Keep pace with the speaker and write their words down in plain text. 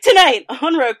Tonight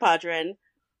on Rogue Padron,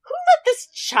 who let this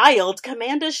child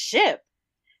command a ship?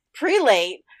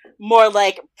 Prelate, more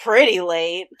like pretty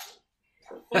late.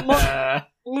 Mucilage?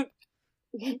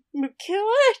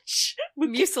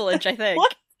 Mucilage, I think.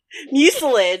 What?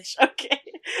 Mucilage, okay.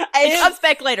 It comes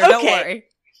back later, don't worry.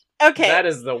 Okay. That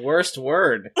is the worst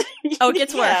word. Oh, it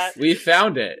gets worse. We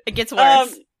found it. It gets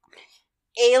worse.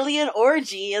 Alien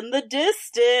orgy in the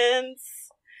distance.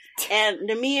 And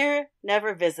Namir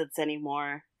never visits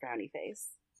anymore. Frowny face.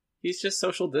 He's just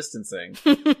social distancing.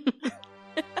 I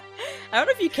don't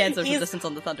know if you can social distance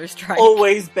on the Thunderstrike.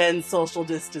 Always been social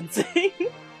distancing.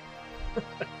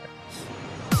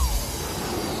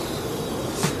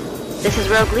 This is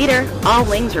Rogue Leader. All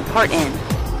wings report in.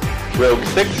 Rogue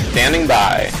 6 standing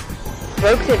by.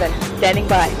 Rogue 7 standing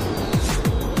by.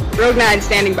 Rogue 9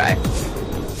 standing by.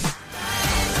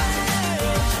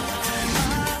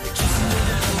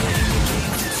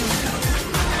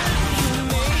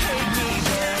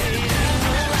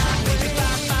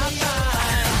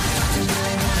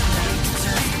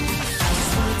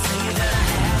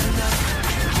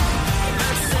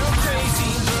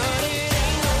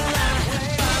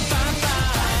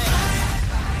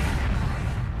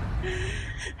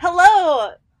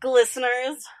 Hello,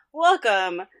 listeners.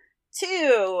 Welcome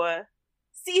to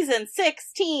Season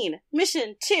 16,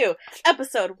 Mission 2,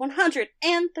 Episode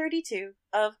 132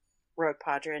 of Rogue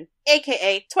Padron,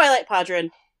 aka Twilight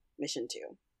Padron, Mission 2.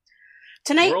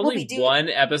 Tonight We're we'll only be doing one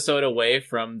episode away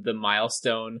from the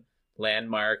milestone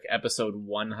landmark episode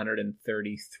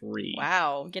 133.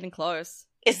 Wow, getting close.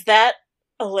 Is that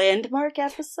a landmark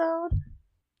episode?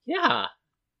 Yeah.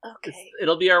 Okay.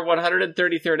 It'll be our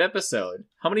 133rd episode.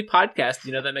 How many podcasts do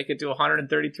you know that make it to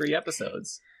 133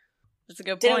 episodes? That's a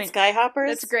good Didn't point. Skyhoppers?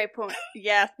 That's a great point.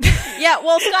 Yeah. Yeah,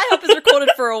 well, Skyhoppers is recorded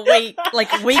for a week,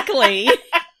 like weekly,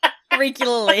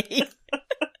 regularly.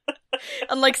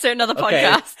 Unlike certain other Okay,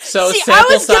 podcasts. so See,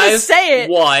 sample I was gonna size say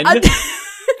it. 1.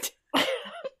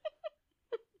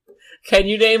 Can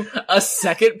you name a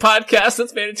second podcast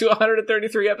that's made it to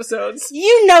 133 episodes?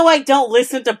 You know I don't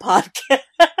listen to podcasts.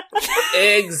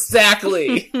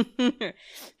 Exactly.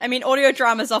 I mean, audio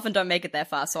dramas often don't make it that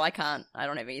far, so I don't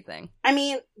have anything. I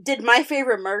mean, did My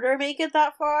Favorite Murder make it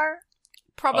that far?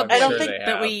 Probably. I'm I don't sure think they But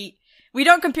have. we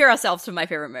don't compare ourselves to My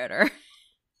Favorite Murder.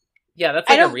 Yeah, that's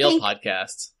I like a don't real think-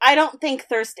 podcast. I don't think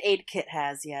Thirst Aid Kit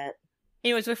has yet.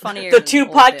 Anyways, we're funnier. The than two all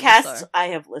of them, podcasts so. I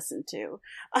have listened to.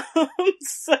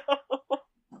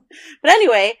 But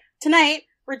anyway, tonight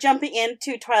we're jumping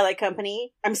into Twilight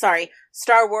Company. I'm sorry,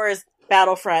 Star Wars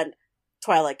Battlefront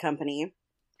Twilight Company.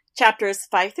 Chapters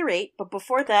 5 through 8. But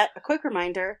before that, a quick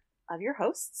reminder of your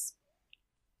hosts.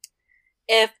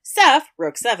 If Seth,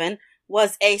 Rogue 7,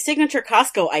 was a signature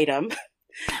Costco item,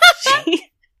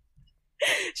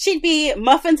 she'd be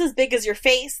muffins as big as your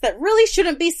face that really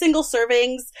shouldn't be single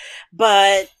servings,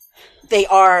 but they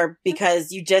are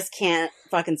because you just can't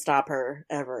fucking stop her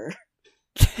ever.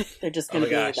 They're just Oh gonna my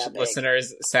be gosh, that big.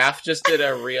 listeners, Saf just did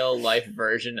a real life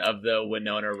version of the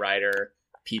Winona Ryder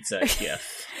pizza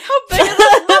gif. How big are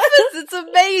those muffins? It's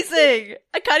amazing!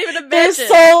 I can't even They're imagine.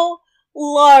 so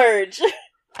large.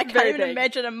 I can't Very even big.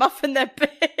 imagine a muffin that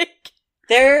big.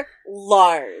 They're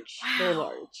large. Wow. They're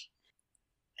large.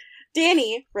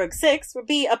 Danny, Rogue 6, would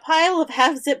be a pile of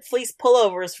half-zip fleece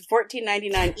pullovers for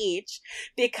 $14.99 each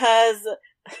because...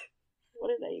 What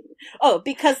did I even... Oh,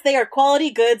 because they are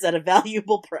quality goods at a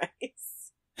valuable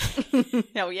price.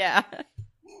 Oh yeah.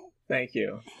 Thank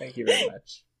you. Thank you very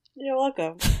much. You're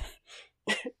welcome.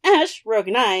 Ash, Rogue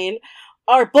 9,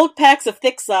 are bulk packs of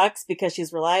thick socks because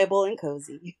she's reliable and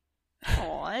cozy.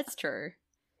 Oh, that's true.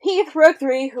 Heath, Rogue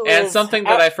 3, who And is... something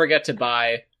that I forget to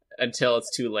buy until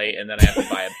it's too late, and then I have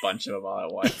to buy a bunch of them all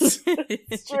at once.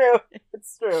 It's true.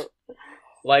 It's true.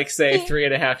 Like, say,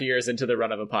 3.5 years into the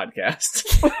run of a podcast.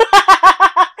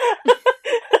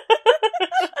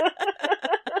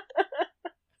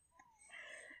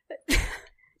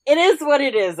 It is what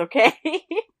it is, okay?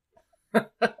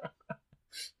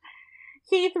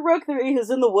 Heath, Rogue 3, who's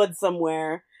in the woods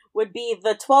somewhere, would be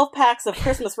the 12 packs of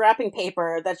Christmas wrapping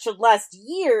paper that should last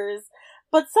years,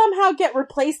 but somehow get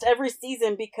replaced every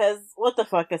season because, what the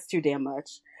fuck, that's too damn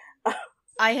much.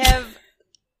 I have,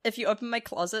 if you open my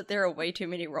closet, there are way too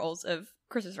many rolls of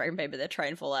Christmas wrapping paper that try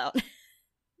and fall out.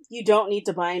 You don't need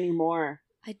to buy any more.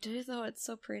 I do though, it's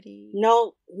so pretty.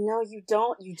 No, you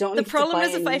don't. You don't The need to problem buy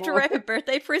is if I have to any more. wrap a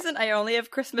birthday present, I only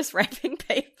have Christmas wrapping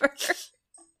paper.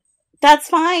 That's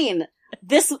fine.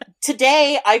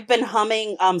 Today, I've been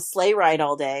humming, Sleigh Ride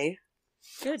all day.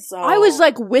 Good. So. I was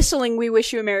like whistling "We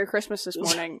Wish You a Merry Christmas" this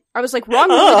morning. I was like, wrong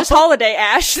religious holiday,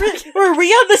 Ash. Were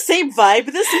we on the same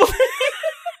vibe this morning?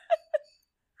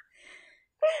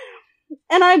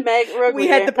 And I'm Meg, Rogue We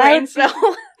Leader. had the brain cell.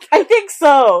 I think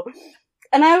so.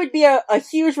 And I would be a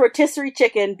huge rotisserie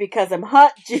chicken because I'm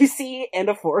hot, juicy, and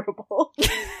affordable.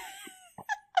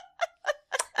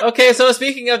 Okay, so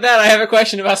speaking of that, I have a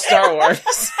question about Star Wars.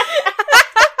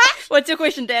 What's your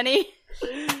question, Danny?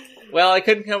 Well, I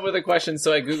couldn't come up with a question,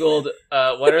 so I googled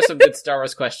what are some good Star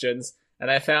Wars questions,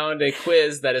 and I found a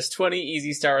quiz that is 20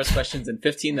 easy Star Wars questions and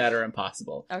 15 that are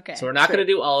impossible. Okay. So we're not going to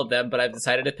do all of them, but I've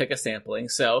decided to pick a sampling.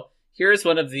 So here's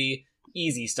one of the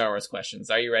easy Star Wars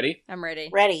questions. Are you ready? I'm ready.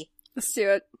 Ready. Let's do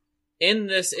it. In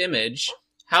this image,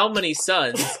 how many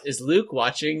suns is Luke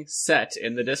watching set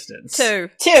in the distance? 2.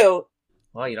 2.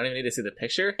 Well, you don't even need to see the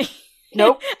picture.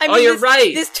 Nope. I mean, Oh, you're there's,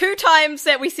 right. There's 2 times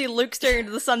that we see Luke staring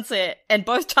into the sunset, and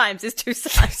both times there's 2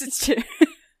 suns. It's 2.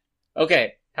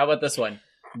 Okay, how about this one?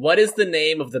 What is the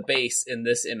name of the base in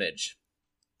this image?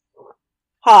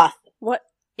 Hoth. What?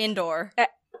 Indoor.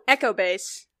 Echo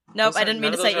base. Nope, Those I are- didn't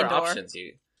mean none to of say those are indoor. Options.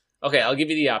 Okay, I'll give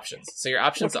you the options. So your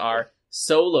options are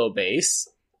Solo Base,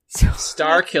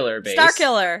 Star Killer Base,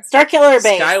 Starkiller. Starkiller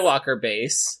Base. Skywalker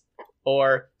Base,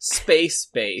 or Space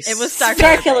Base. It was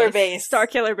Starkiller. Starkiller Base.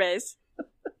 Starkiller base.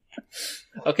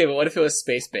 Okay, but what if it was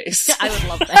Space Base? I would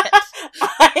love that.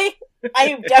 I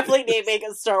am definitely naming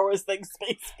a Star Wars thing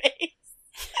Space Base.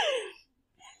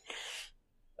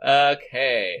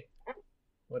 Okay.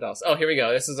 What else? Oh, here we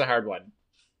go. This is a hard one.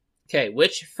 Okay,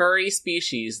 which furry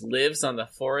species lives on the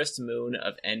forest moon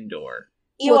of Endor?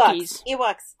 Ewoks. Wookiees.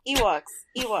 Ewoks. Ewoks.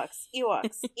 Ewoks.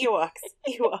 Ewoks. Ewoks.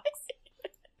 Ewoks.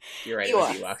 You're right,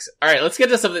 Ewoks. it was Ewoks. Alright, let's get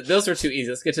to something. Those were too easy.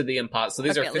 Let's get to the impossible. So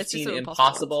these Okay, are let's do 15 some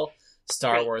impossible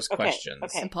Star Great. Wars Okay, questions.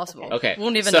 okay. Impossible. Okay,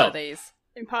 We'll never so- know these.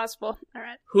 Impossible.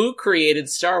 Alright. Who created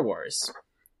Star Wars?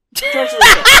 George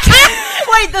Lucas.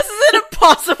 Wait, this is an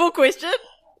impossible question?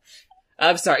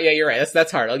 I'm sorry. Yeah, you're right.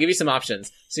 That's hard. I'll give you some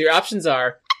options. So your options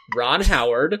are Ron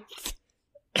Howard,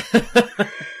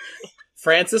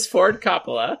 Francis Ford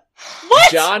Coppola,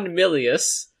 John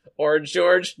Milius, or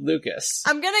George Lucas.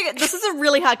 This is a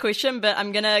really hard question, but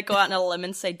I'm gonna go out on a limb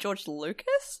and say George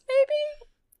Lucas, maybe?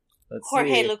 Let's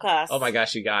Jorge see. Lucas. Oh my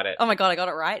gosh, you got it. Oh my god, I got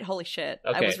it right? Holy shit.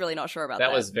 I Okay. was really not sure about That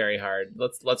that. was very hard.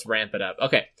 Let's ramp it up.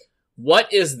 Okay.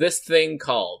 What is this thing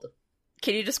called?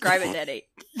 Can you describe it, Daddy?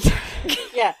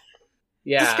 Yeah.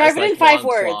 Yeah, Describe it's it in like 5 long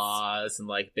words. claws and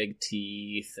like big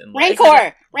teeth and like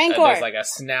Rancor. Rancor. there's like a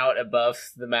snout above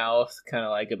the mouth, kind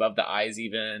of like above the eyes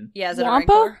even. Yeah, is it a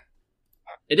Wampa? rancor?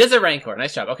 It is a rancor.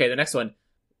 Nice job. Okay, the next one.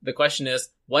 The question is,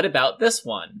 what about this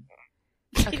one?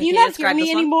 Okay, Can you not hear describe me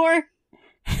this one? anymore?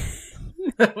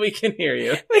 We can hear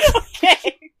you.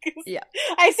 Okay. Yeah.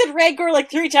 I said Rancor like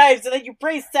 3 times, and then you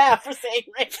praised Saf for saying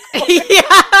Rancor.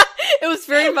 Yeah, it was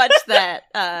very much that.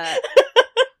 I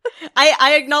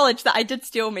acknowledge that I did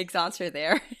steal Meg's answer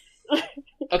there.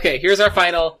 Okay, here's our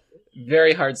final,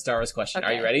 very hard Star Wars question. Are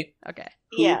Okay. you ready? Okay.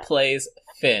 Who Yeah. plays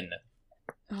Finn?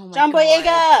 Oh my John God.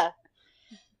 Boyega!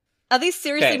 Are these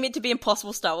seriously Okay. meant to be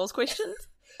impossible Star Wars questions?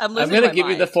 I'm I'm losing going to my give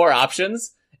you the mind. 4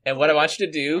 options, and what I want you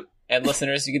to do, and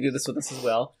listeners, you can do this with us as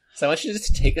well. So I want you to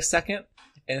just take a second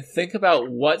and think about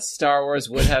what Star Wars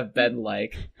would have been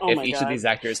like Oh if my each of God. these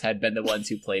actors had been the ones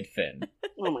who played Finn.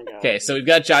 Oh my god. Okay, so we've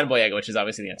got John Boyega, which is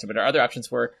obviously the answer, but our other options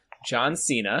were John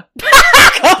Cena,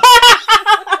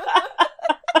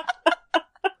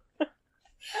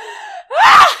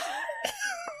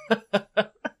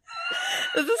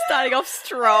 This is starting off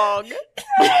strong.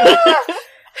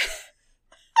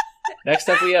 next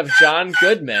up we have John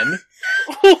Goodman,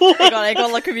 Hang on, I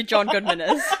gotta look who John Goodman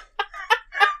is.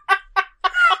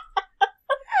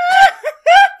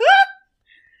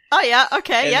 Oh yeah,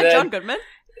 okay, And yeah, then- John Goodman.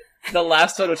 the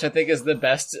last one, which I think is the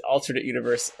best alternate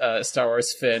universe Star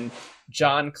Wars Finn,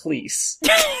 John Cleese.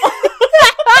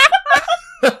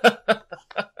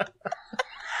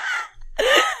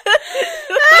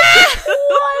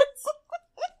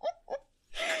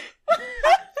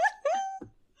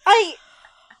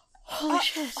 Holy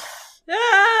shit.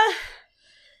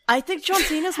 I think John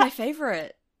Cena's my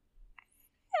favorite.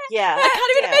 Yeah. I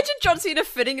can't even Yeah. imagine John Cena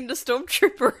fitting into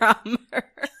Stormtrooper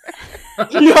armor.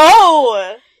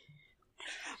 No!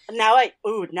 Now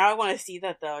I want to see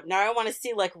that though. Now I want to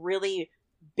see like really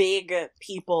big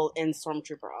people in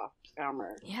Stormtrooper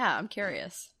armor. Yeah, I'm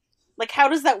curious. Like, how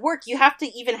does that work? You have to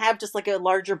even have just like a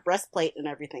larger breastplate and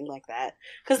everything like that.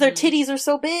 Because their titties are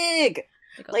so big.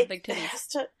 They got Like, the big it titties. has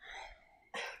to...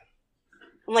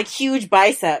 And like huge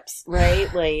biceps,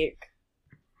 right? Like,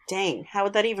 dang, how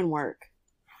would that even work?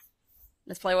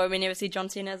 That's probably why we never see John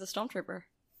Cena as a Stormtrooper.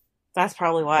 That's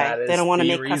probably why. That They is don't want to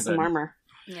the make custom reason. armor.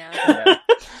 Yeah. Yeah.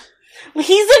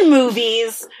 He's in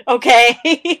movies, okay?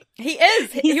 He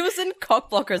is! He was in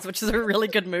Cockblockers, which is a really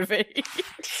good movie.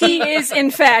 He is, in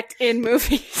fact, in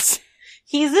movies.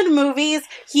 He's in movies.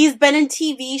 He's been in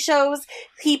TV shows.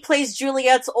 He plays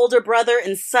Juliet's older brother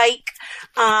in Psych.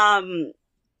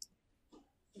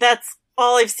 That's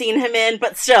all I've seen him in,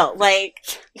 but still, like,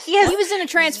 he was in a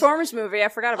Transformers movie. I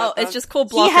forgot about that. It's just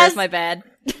called Blockers, my bad.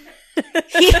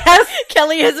 He has...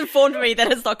 Kelly has informed me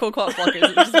that it's not called Blockers,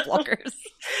 it's just Blockers.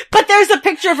 But there's a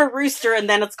picture of a rooster, and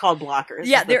then it's called Blockers.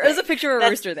 Yeah, there is a picture of a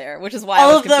rooster there, which is why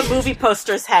all I was of the confused. movie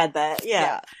posters had that.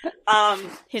 Yeah.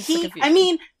 Hence the confusion. I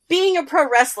mean, being a pro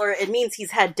wrestler, it means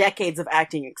he's had decades of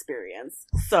acting experience.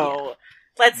 So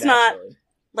let's not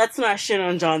shit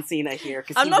on John Cena here.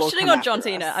 I'm not shitting on John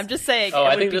Cena. I'm just saying. Oh,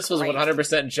 I think this was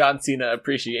 100% John Cena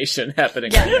appreciation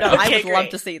happening. Yeah, right no, now. I would love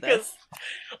to see this.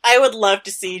 I would love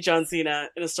to see John Cena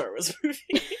in a Star Wars movie.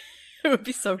 It would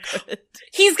be so good.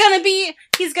 He's gonna be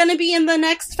in the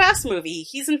next Fast movie.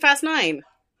 He's in Fast 9.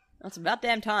 That's about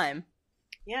damn time.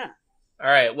 Yeah. All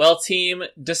right, well, team,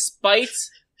 despite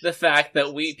the fact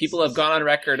that people have gone on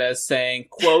record as saying,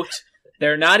 quote,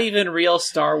 they're not even real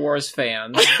Star Wars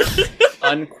fans,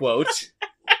 unquote,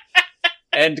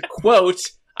 and quote,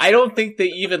 I don't think they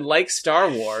even like Star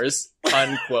Wars,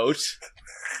 unquote,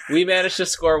 we managed to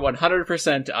score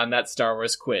 100% on that Star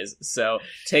Wars quiz. So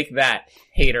take that,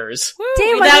 haters.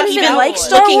 Damn, Without I don't even even like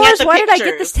Star looking at Wars. the Why did I get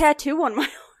pictures. this tattoo on my...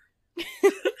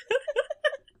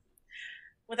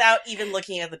 Without even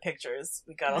looking at the pictures,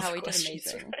 we got all Wow, the we did questions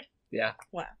amazing. right. Yeah.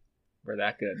 Wow. We're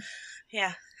that good.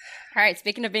 Yeah. Alright,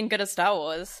 speaking of being good at Star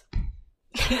Wars,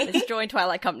 let's join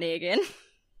Twilight Company again.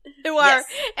 Who are Yes.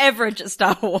 average at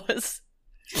Star Wars.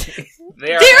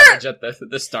 They are They're- average at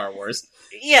the Star Wars.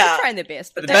 Yeah. They're trying their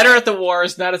best, but Better at the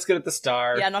wars, not as good at the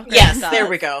Star. Yeah, not great Yes, at stars. there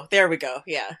we go. There we go.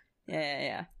 Yeah.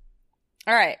 Yeah.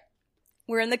 Alright.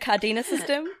 We're in the Cardina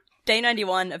system, day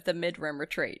 91 of the Mid-Rim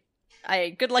Retreat.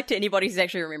 Good luck to anybody who's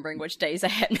actually remembering which days are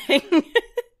happening.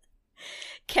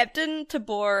 Captain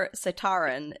Tabor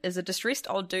Sataran is a distressed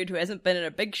old dude who hasn't been in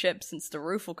a big ship since the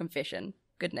Rueful Confession.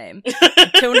 Good name.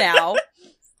 Until now.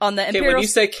 On the Okay, Imperial... when you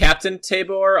say Captain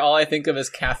Tabor, all I think of is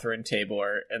Catherine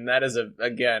Tabor, and that is,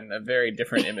 again, a very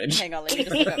different image. Hang on, let me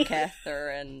just look up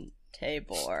Catherine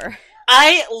Tabor.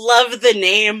 I love the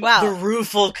name, Wow. The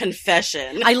Rueful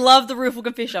Confession. I love the Rueful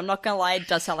Confession. I'm not gonna lie, it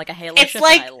does sound like a Halo It's ship,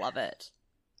 like- and I love it.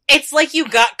 It's like you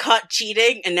got caught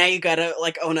cheating, and now you gotta,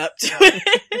 like, own up to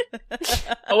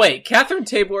it. Oh wait, Catherine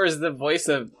Tabor is the voice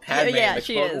of Padme Yeah, in the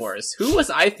she Clone is. Wars. Who was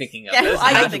I thinking of? Yeah, who That is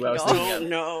I not was thinking I was of. thinking Oh, of.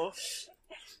 no.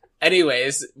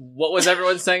 Anyways, what was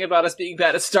everyone saying about us being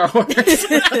bad at Star Wars?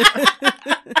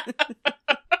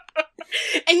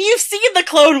 And you've seen the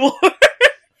Clone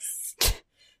Wars.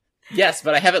 Yes,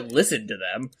 but I haven't listened to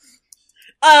them.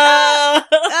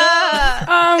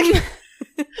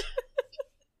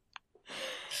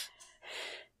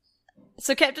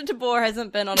 So Captain Tabor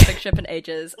hasn't been on a big ship in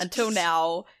ages, until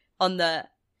now, on the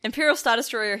Imperial Star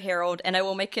Destroyer Herald, and I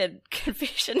will make a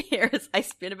confession here, as I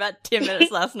spent about 10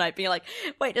 minutes last night being like,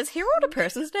 wait, is Herald a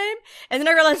person's name? And then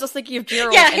I realized I was thinking of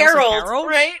Gerald Yeah, and also Harold, Harold.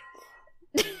 right?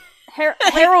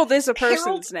 Harold is a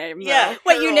person's name, though. Yeah.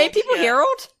 Wait, you Harold, name people yeah.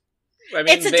 Harold? I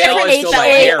mean, It's a they different always go by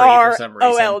Harry for some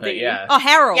reason, Harold. but yeah. Oh,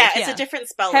 Harold. Yeah, it's a different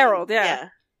spelling. Harold, yeah.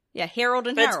 Yeah, Harold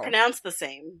and But it's Harold. pronounced the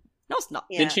same. No, it's not.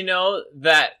 Yeah. Didn't you know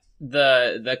that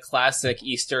the classic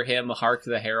Easter hymn, Hark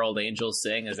the Herald Angels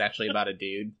Sing, is actually about a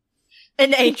dude?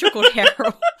 An angel called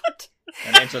Harold.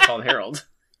 An angel called Harold.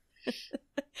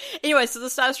 Anyway, so the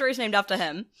Star Destroyer is named after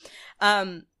him.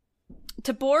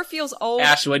 Tabor feels old.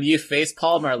 Ash, when you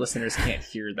facepalm, our listeners can't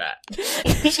hear that.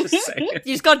 Just saying.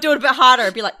 You just gotta do it a bit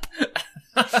harder. Be like,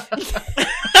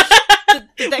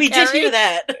 did that We did carry? hear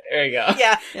that. There you go.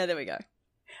 Yeah. Yeah, there we go.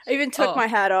 I even took Oh. my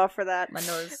hat off for that. My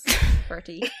nose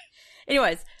pretty.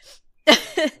 Anyways,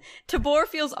 Tabor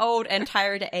feels old and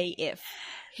tired AF.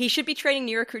 He should be training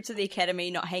new recruits at the academy,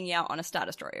 not hanging out on a Star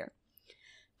Destroyer.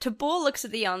 Tabor looks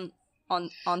at the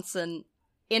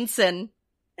ensign.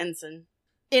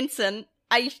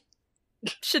 I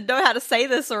should know how to say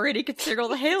this already, considering all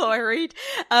the Halo I read.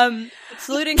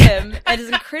 Saluting him, and is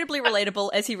incredibly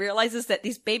relatable as he realizes that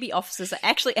these baby officers are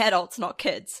actually adults, not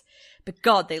kids. But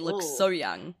God, they look Ooh. so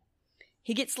young.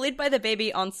 He gets led by the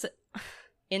baby ensign.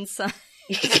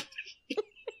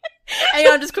 Hang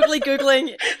on, I'm just quickly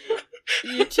Googling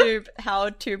YouTube how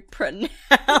to pronounce.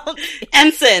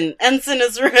 Ensign. Ensign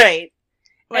is right.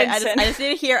 Wait, Ensign. I just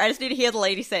need to hear the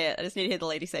lady say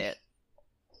it.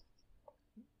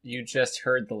 You just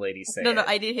heard the lady say No, it.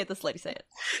 I need to hear this lady say it.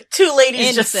 Two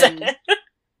ladies just said Ensign. it.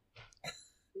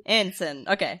 Ensign.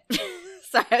 Okay.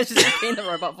 Sorry, I was just being the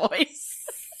robot voice.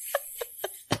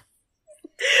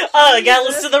 Oh, I gotta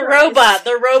listen to the robot.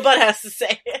 The robot has to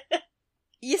say it.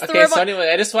 Yes, the Okay, robot. so anyway,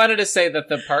 I just wanted to say that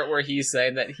the part where he's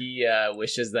saying that he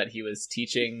wishes that he was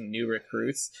teaching new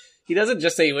recruits, he doesn't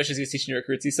just say he wishes he was teaching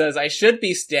recruits. He says, I should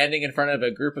be standing in front of a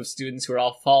group of students who are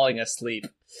all falling asleep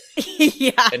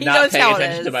Yeah, and he not knows paying how it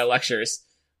attention is. to my lectures,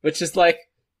 which is like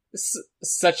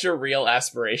such a real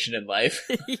aspiration in life.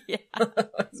 Yeah.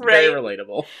 It's very Right.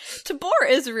 relatable. Tabor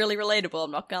is really relatable,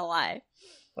 I'm not gonna lie.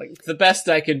 Like, the best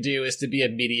I can do is to be a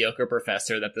mediocre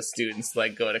professor that the students,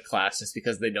 like, go to class just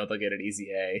because they know they'll get an easy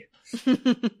A.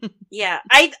 Yeah,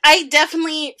 I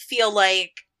definitely feel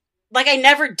like I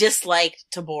never disliked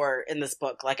Tabor in this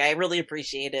book. Like, I really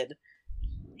appreciated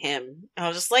him. I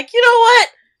was just like, you know what?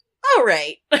 All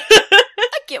right.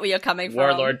 I get where you're coming from.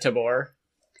 Warlord Tabor.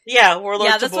 Yeah, Warlord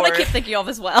Yeah, that's Tabor. what I keep thinking of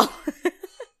as well.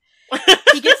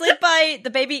 He gets led by the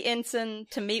baby ensign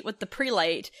to meet with the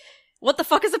prelate. What the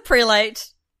fuck is a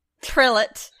prelate?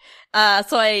 Prelate.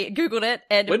 So I googled it,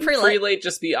 and Wouldn't prelate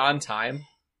just be on time?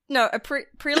 No, a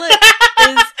prelate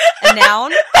is a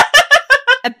noun.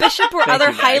 A bishop or Thank other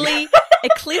you, Meg. highly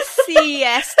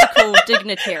ecclesiastical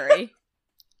dignitary.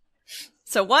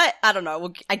 So what? I don't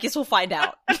know. I guess we'll find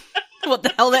out what the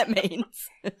hell that means.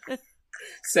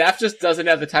 Saf just doesn't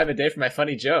have the time of day for my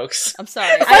funny jokes. I'm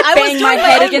sorry. I bang was my doing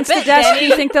head own against the bit, desk. Do Danny.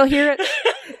 you think they'll hear it?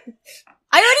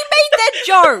 I already made that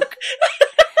joke.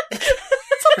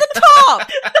 It's on the top.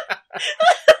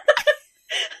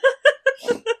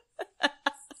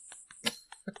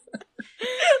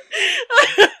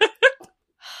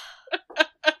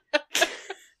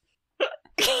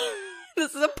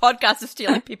 This is a podcast of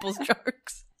stealing people's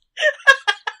jokes.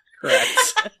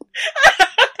 Correct.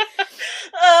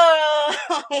 Oh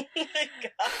my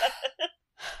god.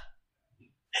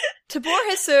 Tabor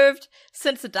has served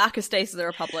since the darkest days of the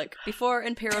Republic, before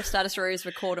Imperial Star Destroyers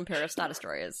were called Imperial Star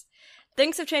Destroyers.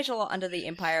 Things have changed a lot under the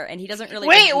Empire, and he doesn't really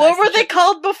Wait, recognize what were the they ship-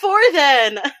 called before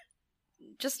then?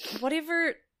 Just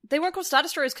whatever. They weren't called Star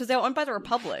Destroyers because they were owned by the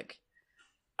Republic.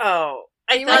 Oh,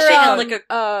 I They thought were, they had like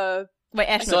a. Wait,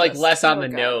 Ash So, like, knows this. less on Oh, the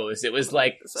God. nose. It was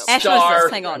like Ash knows Star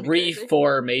this, hang on.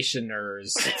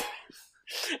 Reformationers.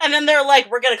 And then they're like,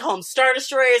 we're gonna call them Star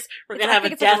Destroyers, we're gonna I have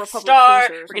think a it's like a Death Republic Star,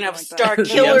 cruiser or we're gonna have something like Star that. The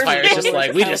Killers. Empire's just Killers like,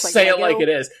 are we kind of just like say it Lego. like it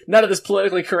is. None of this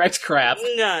politically correct crap.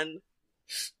 None.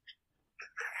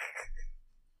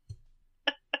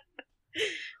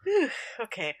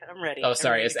 Okay, I'm ready. Oh, I'm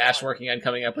sorry. ready Is to go Ash on. working on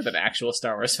coming up with an actual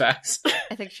Star Wars fact?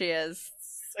 I think she is.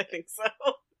 I think so.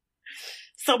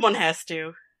 Someone has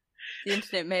to. The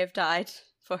internet may have died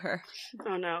for her.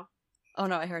 Oh no. Oh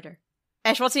no, I heard her.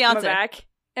 Ash, what's the Am I answer? back?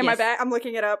 Am I Yes. back? I'm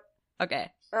looking it up. Okay.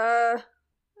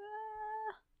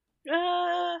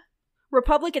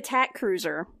 Republic attack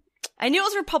cruiser. I knew it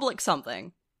was Republic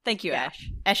something. Thank you, Yeah. Ash.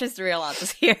 Ash has the real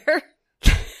answers here.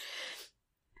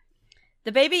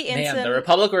 The baby ensign. Man, the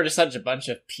Republic were just such a bunch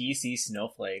of PC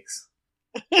snowflakes.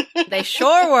 They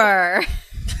sure were.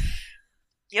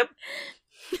 Yep.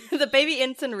 The baby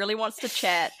ensign really wants to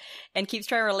chat and keeps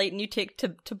trying to relate new tech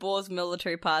to Tabor's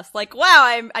military past. Like,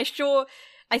 wow,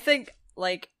 I think,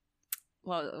 like,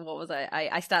 what was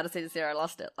I started to say this there, I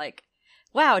lost it. Like,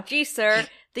 wow, gee, sir,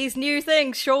 these new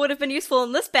things sure would have been useful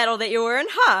in this battle that you were in,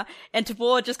 huh? And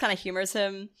Tabor just kind of humors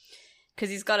him,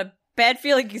 because he's got a bad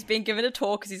feeling he's being given a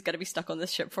tour because he's going to be stuck on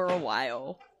this ship for a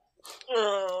while.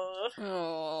 Ugh.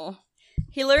 Oh.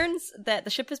 He learns that the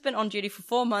ship has been on duty for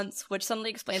 4 months, which suddenly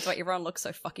explains why everyone looks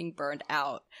so fucking burned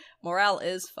out. Morale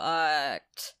is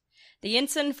fucked. The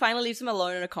ensign finally leaves him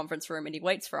alone in a conference room, and he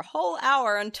waits for a whole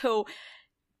hour until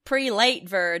prelate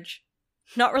Verge,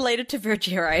 not related to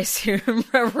Vergier, I assume,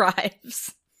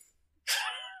 arrives.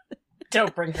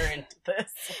 Don't bring her into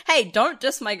this. Hey, don't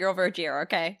diss my girl Vergier,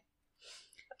 okay?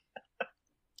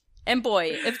 And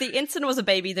boy, if the ensign was a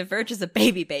baby, the Verge is a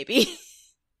baby.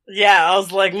 Yeah, I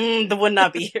was like, the would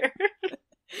not be here.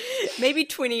 Maybe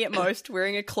 20 at most,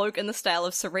 wearing a cloak in the style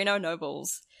of Sereno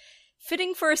nobles.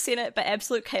 Fitting for a senate, but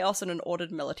absolute chaos in an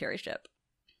ordered military ship.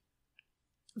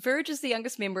 Verge is the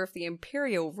youngest member of the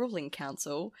Imperial Ruling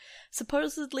Council,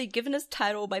 supposedly given his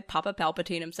title by Papa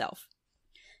Palpatine himself.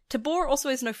 Tabor also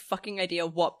has no fucking idea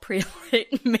what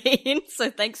prelate means, so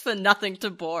thanks for nothing,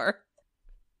 Tabor.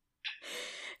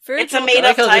 Verge It's a will- made I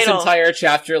like up how this title. entire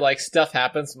chapter, like, stuff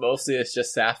happens. Mostly it's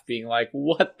just Saf being like,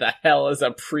 what the hell is a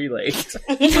prelate?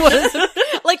 What is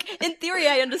it? Like, in theory,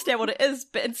 I understand what it is,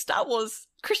 but in Star Wars,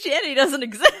 Christianity doesn't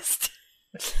exist.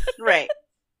 Right.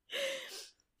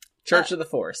 Church of the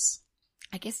Force.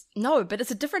 I guess, no, but it's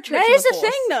a different Church That of is the a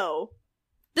Force. thing, though.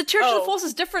 The Church of the Oh. Force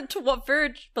is different to what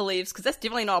Verge believes, because that's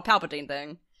definitely not a Palpatine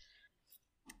thing.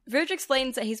 Verge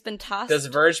explains that he's been tasked... Does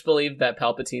Verge believe that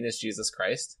Palpatine is Jesus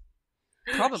Christ?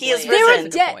 Probably. He is That's a risen.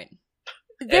 good They're point.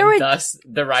 There and were thus,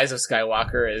 the rise of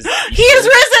Skywalker is... He is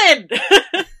risen!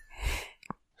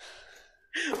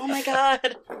 Oh my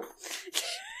god.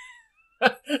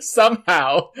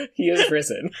 Somehow, he has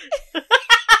risen.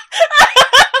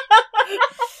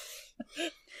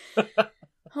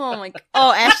 Oh my god.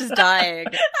 Oh, Ash is dying.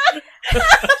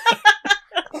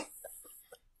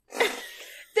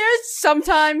 There's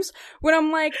sometimes when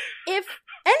I'm like, if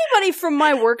anybody from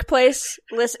my workplace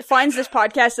finds this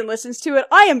podcast and listens to it,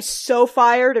 I am so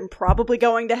fired and probably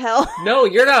going to hell. No,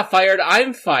 you're not fired.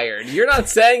 I'm fired. You're not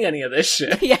saying any of this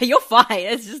shit. Yeah, you're fine.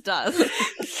 It's just us.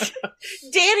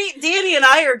 Danny and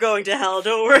I are going to hell.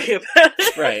 Don't worry about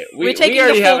it. Right. We're taking we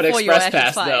already the have an full for you, express Ash, it's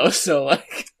pass, fine. though, so,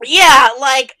 like... Yeah,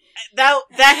 like, that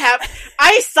happened.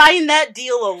 I signed that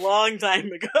deal a long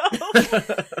time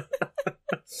ago.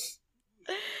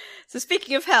 So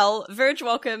speaking of hell, Verge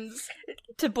welcomes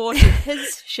Tabor to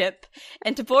his ship,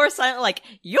 and Tabor is silent like,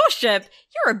 your ship?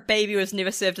 You're a baby who has never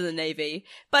served in the Navy.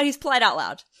 But he's polite out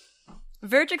loud.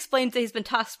 Verge explains that he's been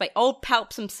tasked by old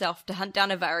Palps himself to hunt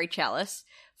down Avari Chalice,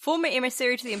 former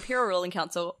emissary to the Imperial Ruling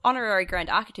Council, honorary Grand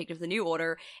Architect of the New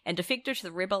Order, and defector to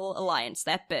the Rebel Alliance,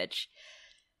 that bitch.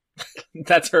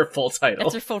 That's her full title.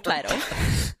 That's her full title.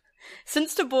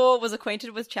 Since Tabor was acquainted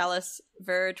with Chalice,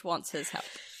 Verge wants his help.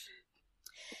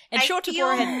 And sure,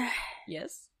 Tabor had...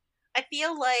 Yes? I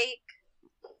feel like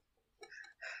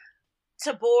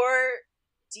Tabor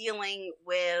dealing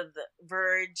with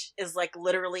Verge is like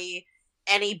literally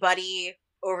anybody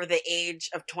over the age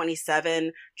of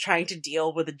 27 trying to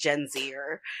deal with a Gen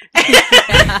Zer. It's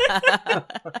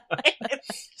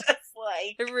just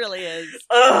like... It really is.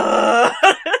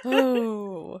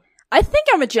 Oh. I think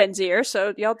I'm a Gen Zer,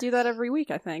 so y'all do that every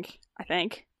week, I think. I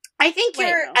think Wait,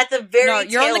 you're no. at the very No,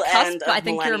 you're on tail the cusp, end but of I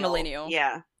think you're a millennial.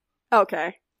 Yeah.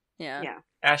 Okay. Yeah. Yeah.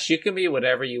 Ash, you can be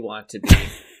whatever you want to be.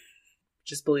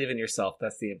 Just believe in yourself.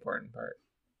 That's the important part.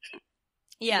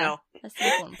 Yeah, No. that's the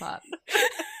important part.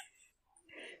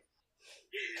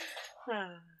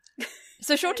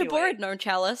 So sure, Tabor Anyway. had known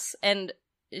Chalice, and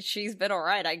she's been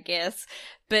alright, I guess,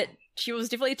 but she was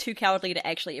definitely too cowardly to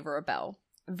actually ever rebel.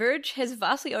 Verge has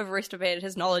vastly overestimated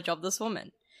his knowledge of this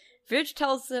woman. Verge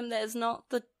tells him that it's not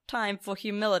the time for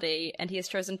humility, and he has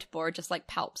chosen Tabor just like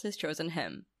Palps has chosen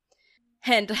him.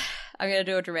 And I'm gonna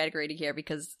do a dramatic reading here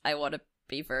because I want to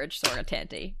be Verge Sorga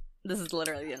Tanti. This is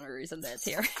literally the only reason that it's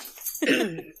here.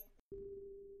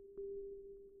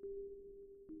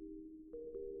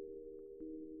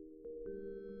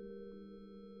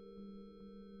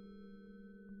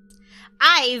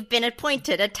 I've been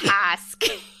appointed a task.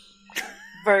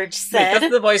 Verge Wait, said.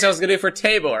 that's the voice I was going to do for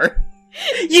Tabor.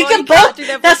 You Well, can you can't both. do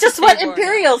that That's for just what Tabor.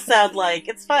 Imperials sound like.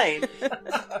 It's fine.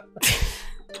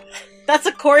 That's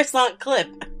a Coruscant clip.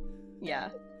 Yeah.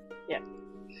 Yeah.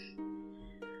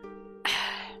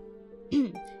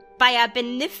 By a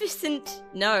beneficent...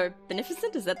 No,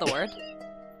 beneficent? Is that the word?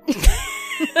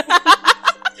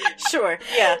 Sure.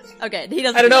 Yeah. Okay, he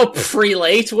doesn't I don't do know,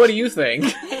 prelate. What do you think?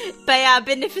 that. By our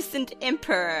beneficent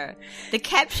emperor, the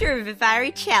capture of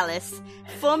Avari Chalice,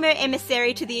 former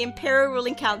emissary to the Imperial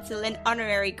Ruling Council and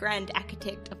honorary Grand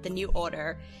Architect of the New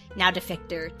Order, now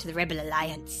defector to the Rebel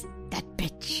Alliance. That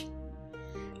bitch.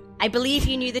 I believe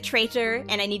you knew the traitor,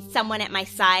 and I need someone at my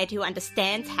side who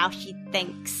understands how she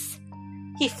thinks.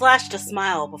 He flashed a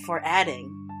smile before adding,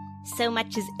 So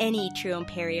much as any true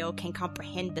Imperial can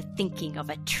comprehend the thinking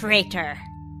of a traitor.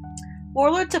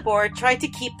 Warlord Tabor tried to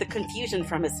keep the confusion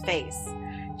from his face.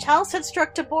 Chalice had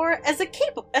struck Tabor as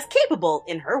capable,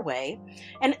 in her way,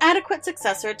 an adequate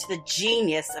successor to the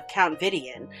genius of Count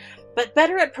Vidian, but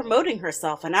better at promoting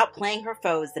herself and outplaying her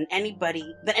foes than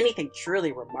anything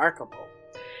truly remarkable.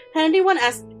 Had anyone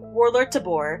asked Warlord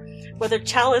Tabor whether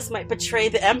Chalice might betray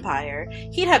the Empire,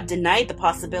 he'd have denied the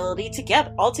possibility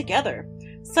altogether.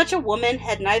 Such a woman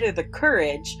had neither the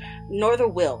courage nor the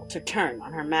will to turn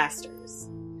on her masters.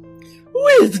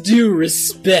 With due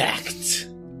respect,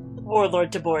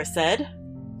 Warlord Tabor said.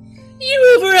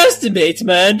 you overestimate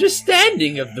my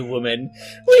understanding of the woman.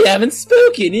 We haven't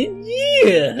spoken in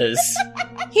years.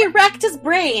 He racked his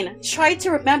brain, tried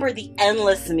to remember the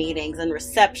endless meetings and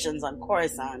receptions on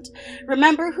Coruscant,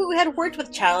 remember who had worked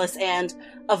with Chalice and,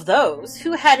 of those,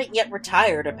 who hadn't yet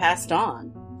retired or passed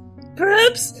on.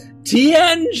 Perhaps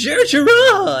Tian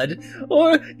Gergerard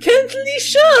or Kentley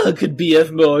Shaw could be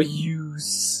of more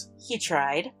use. He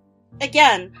tried.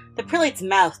 Again, the prelate's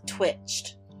mouth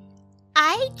twitched.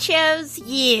 I chose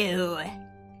you,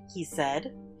 He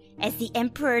said. as the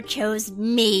Emperor chose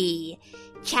me.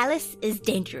 Chalice is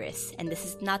dangerous, and this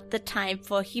is not the time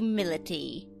for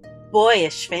humility.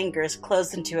 Boyish fingers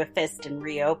closed into a fist and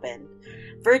reopened.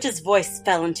 Verge's voice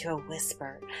fell into a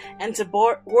whisper, and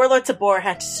Warlord Tabor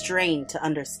had to strain to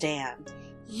understand.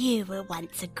 You were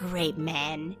once a great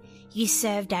man. You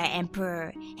served our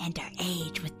Emperor and our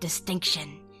age with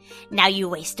distinction. Now you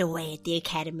waste away at the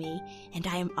academy, and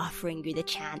I am offering you the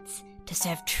chance to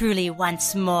serve truly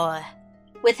once more.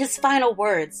 With his final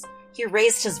words, he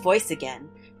raised his voice again.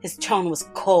 His tone was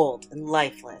cold and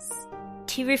lifeless.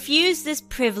 To refuse this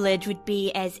privilege would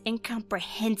be as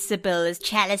incomprehensible as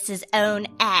Chalice's own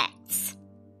acts.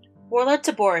 Warlord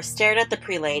Tabor stared at the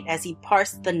prelate as he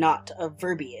parsed the knot of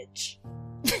verbiage.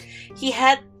 He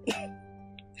had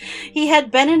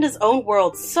been in his own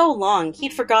world so long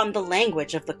he'd forgotten the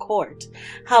language of the court,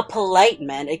 how polite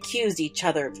men accused each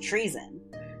other of treason.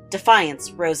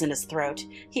 Defiance rose in his throat.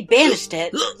 He banished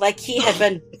it like he had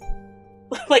been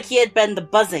the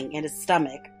buzzing in his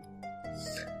stomach.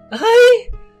 I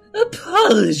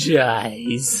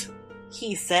apologize,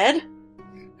 he said.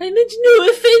 I meant no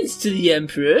offense to the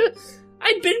Emperor.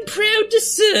 I'd been proud to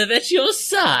serve at your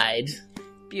side.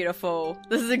 Beautiful.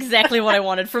 This is exactly what I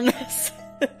wanted from this.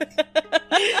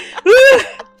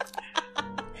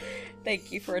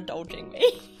 Thank you for indulging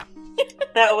me.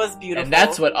 That was beautiful. And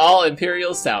that's what all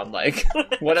Imperials sound like.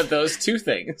 One of those two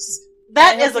things.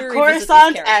 That I is hope a we revisit these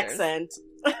Coruscant characters.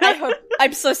 accent.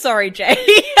 I'm so sorry, Jay.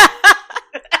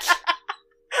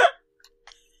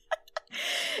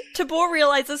 Tabor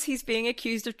realizes he's being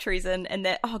accused of treason and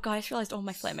that, oh god, I just realized all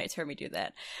my flatmates heard me do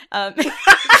that.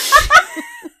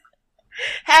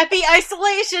 Happy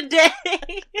Isolation Day!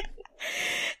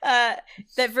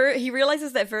 He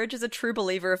realizes that Verge is a true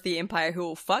believer of the Empire who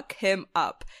will fuck him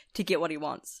up to get what he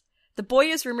wants. The boy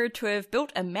is rumored to have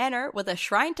built a manor with a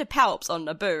shrine to Palps on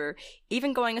Naboo,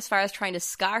 even going as far as trying to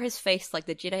scar his face like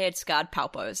the Jedi had scarred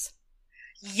Palpos.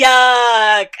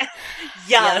 Yuck! Yuck!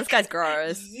 Yeah, this guy's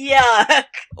gross. Yuck!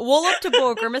 Warlord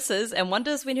Tabor grimaces and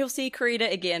wonders when he'll see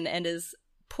Kurita again and his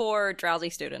poor, drowsy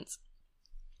students.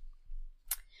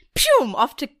 Pshum!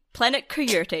 Off to planet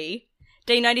Coyote.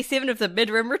 Day 97 of the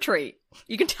Mid-Rim Retreat.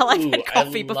 You can tell I've had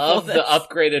coffee before love this. the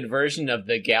upgraded version of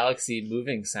the galaxy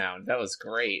moving sound. That was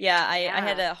great. Yeah, I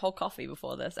had a whole coffee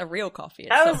before this. A real coffee. It's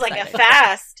That so was like exciting. a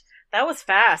fast. That was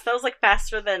fast. That was like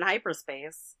faster than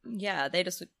hyperspace. Yeah, they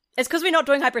just... It's because we're not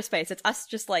doing hyperspace. It's us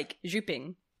just, like,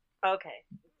 zooping. Okay.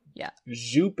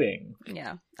 Zooping.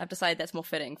 Yeah, I've decided that's more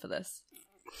fitting for this.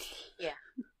 Yeah.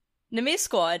 Nimir's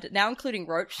squad, now including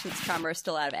Roach since Karma is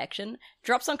still out of action,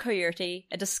 drops on Coyote,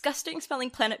 a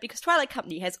disgusting-smelling planet because Twilight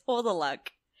Company has all the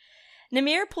luck.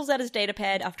 Nimir pulls out his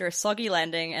datapad after a soggy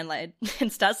landing and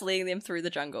starts leading them through the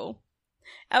jungle.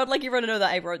 I would like everyone to know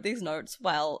that I wrote these notes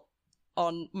while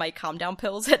on my calm-down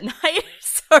pills at night,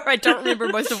 so I don't remember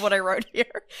most of what I wrote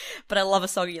here, but I love a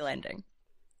soggy landing.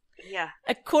 Yeah.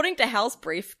 According to Hal's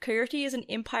brief, Coyote is an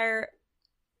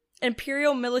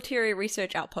Imperial military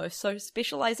research outpost, so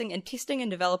specializing in testing and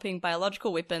developing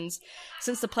biological weapons,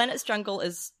 since the planet's jungle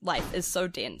life is so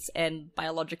dense and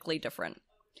biologically different.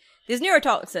 There's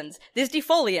neurotoxins, there's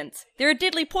defoliants, there are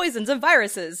deadly poisons and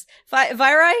viruses.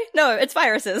 Viri? No, it's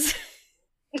viruses.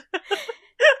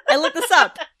 I looked this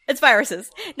up. It's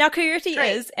viruses. Now Coyote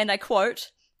Great. is, and I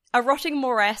quote, a rotting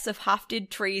morass of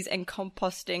half-dead trees and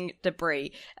composting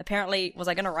debris. Apparently, was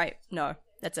I gonna write? No,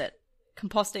 that's it.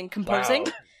 Composting.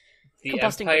 Wow. The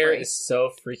Composting Empire debris. is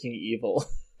so freaking evil.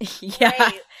 Yeah,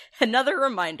 Right. another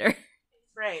reminder.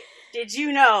 Right. Did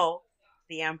you know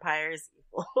the Empire is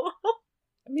evil?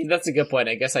 I mean, that's a good point.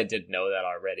 I guess I did know that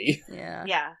already. Yeah.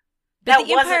 Yeah. But That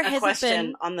the Empire wasn't a hasn't question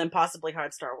been... on the impossibly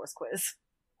hard Star Wars quiz.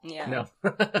 Yeah. No.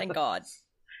 Thank God.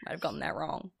 Might have gotten that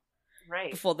wrong Right.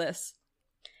 before this.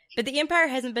 But the Empire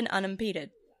hasn't been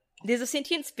unimpeded. There's a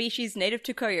sentient species native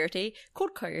to Coyote,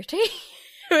 called Coyote,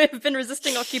 who have been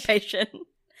resisting occupation.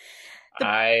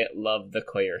 I love the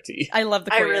Coyote. I love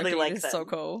the I Coyote. really like It's them. so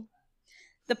cool.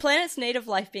 The planet's native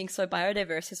life being so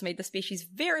biodiverse has made the species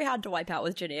very hard to wipe out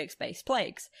with genetic-based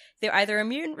plagues. They're either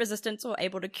immune, resistant, or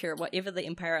able to cure whatever the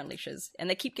Empire unleashes, and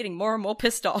they keep getting more and more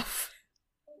pissed off.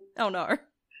 Oh no.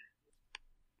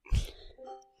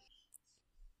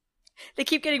 They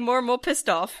keep getting more and more pissed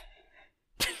off.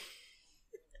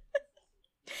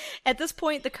 At this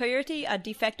point, the Coyote are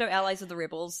de facto allies of the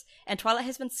rebels, and Twilight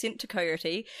has been sent to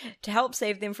Coyote to help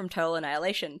save them from total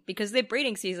annihilation, because their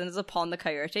breeding season is upon the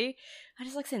Coyote. I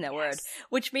just like saying that word.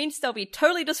 Which means they'll be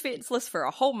totally defenseless for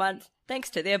a whole month,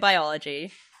 thanks to their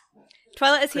biology.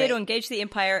 Twilight is here to engage the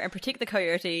Empire and protect the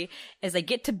Coyote as they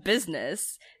get to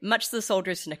business, much to the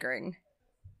soldiers' snickering.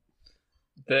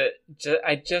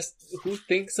 Who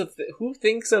thinks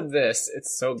of this?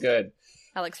 It's so good.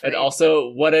 Alex And Reed. also,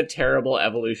 what a terrible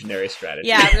evolutionary strategy.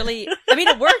 Yeah, really. I mean,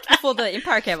 it worked before the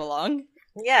Empire came along.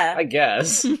 Yeah. I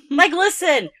guess. Like,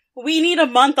 listen, we need a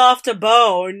month off to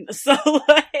bone, so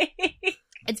like...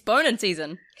 It's boning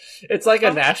season. It's like a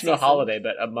Boning national season. holiday,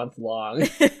 but a month long.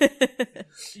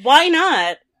 Why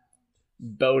not?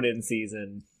 Bone-in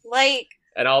season. Like,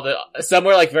 And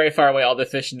somewhere like very far away, all the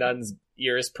fish nuns'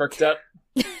 ears perked up.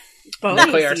 Bones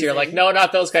Clearty are like, no,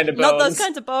 not those kind of bones. Not those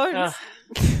kinds of bones. Ugh.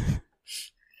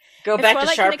 Go If back to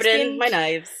Twilight can sharpening extend- my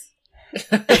knives.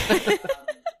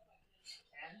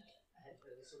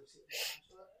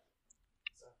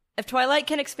 If Twilight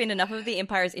can expend enough of the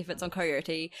Empire's efforts on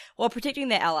Coyote while protecting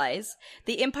their allies,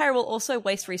 the Empire will also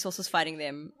waste resources fighting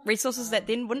them, resources that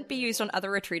then wouldn't be used on other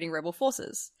retreating rebel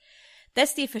forces.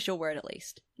 That's the official word, at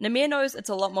least. Namir knows it's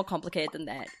a lot more complicated than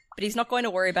that, but he's not going to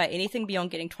worry about anything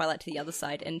beyond getting Twilight to the other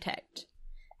side intact.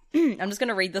 I'm just going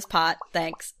to read this part,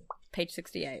 thanks. Page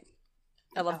 68.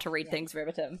 I love to read things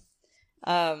verbatim.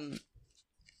 I'm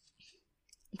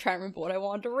trying to remember what I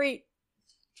wanted to read.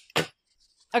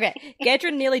 Okay,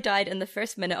 Gadrin nearly died in the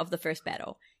first minute of the first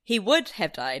battle. He would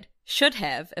have died, should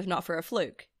have, if not for a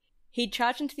fluke. He'd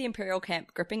charged into the Imperial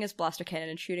camp, gripping his blaster cannon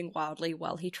and shooting wildly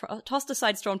while he tossed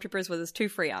aside stormtroopers with his two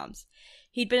free arms.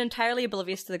 He'd been entirely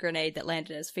oblivious to the grenade that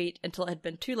landed at his feet until it had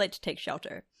been too late to take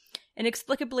shelter.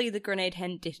 Inexplicably, the grenade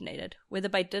hadn't detonated, whether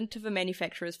by dint of a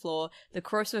manufacturer's flaw, the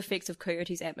corrosive effects of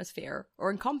Coyote's atmosphere, or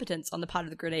incompetence on the part of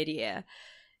the grenadier.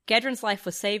 Gadrin's life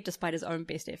was saved despite his own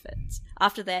best efforts.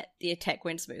 After that, the attack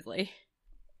went smoothly.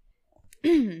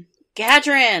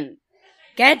 Gadrin!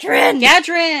 Gadrin!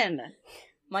 Gadrin!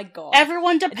 My god.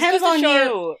 Everyone depends goes to on show-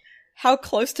 you! How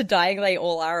close to dying they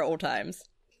all are at all times.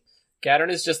 Gadrin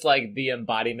is just like the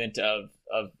embodiment of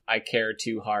I care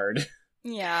too hard.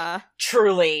 Yeah.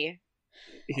 Truly.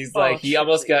 He's Oh, like, he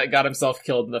almost truly. got himself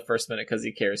killed in the first minute because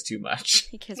he cares too much.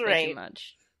 He cares way Right. too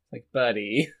much. Like,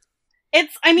 buddy.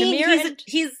 Namir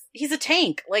He's a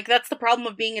tank. Like, that's the problem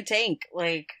of being a tank.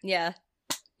 Like, Yeah.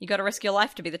 You gotta risk your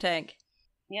life to be the tank.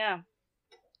 yeah.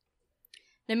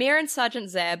 Namir and Sergeant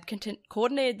Zab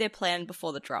coordinated their plan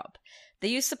before the drop. They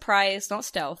used surprise, not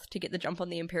stealth, to get the jump on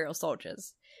the Imperial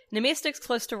soldiers. Namir sticks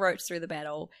close to Roach through the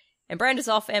battle, and Brand is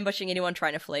off ambushing anyone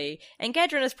trying to flee, and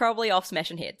Gadrin is probably off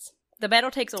smashing heads. The battle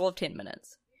takes all of 10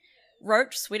 minutes.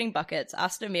 Roach, sweating buckets,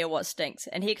 asks Namir what stinks,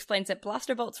 and he explains that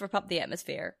blaster bolts rip up the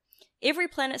atmosphere. Every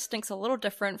planet stinks a little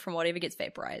different from whatever gets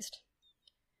vaporized.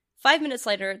 5 minutes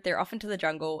later, they're off into the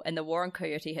jungle, and the war on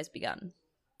Coyote has begun.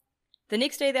 The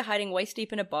next day, they're hiding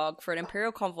waist-deep in a bog for an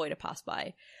Imperial convoy to pass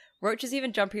by. Roach is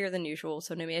even jumpier than usual,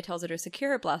 so Namir tells her to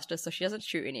secure her blaster so she doesn't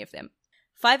shoot any of them.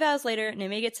 5 hours later,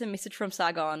 Namir gets a message from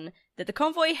Sargon that the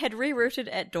convoy had rerouted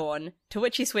at dawn, to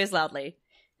which he swears loudly.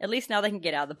 At least now they can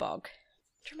get out of the bog.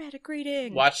 Dramatic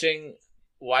reading! Watching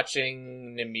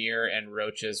Namir and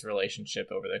Roach's relationship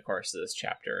over the course of this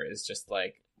chapter is just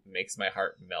like, makes my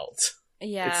heart melt.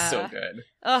 Yeah. It's so good.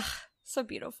 Ugh, so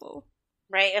beautiful.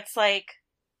 Right? It's like,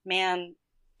 man,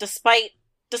 despite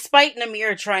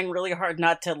Namir trying really hard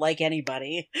not to like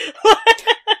anybody.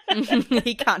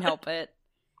 He can't help it.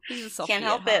 He's a softie Can't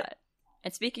help at it. heart.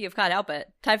 And speaking of can't help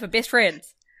it, time for best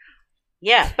friends.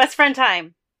 Yeah, best friend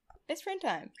time. Best friend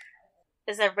time.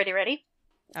 Is everybody ready?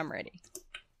 I'm ready.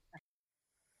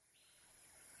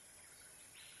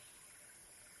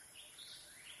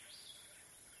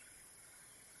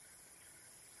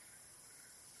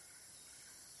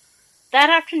 That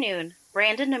afternoon,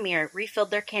 Brand and Namir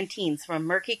refilled their canteens from a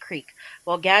murky creek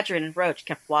while Gadrin and Roach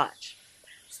kept watch.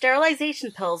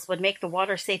 Sterilization pills would make the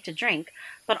water safe to drink,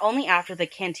 but only after the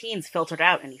canteens filtered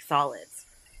out any solids.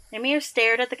 Namir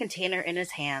stared at the container in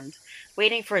his hand,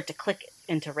 waiting for it to click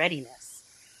into readiness.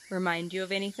 Remind you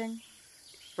of anything?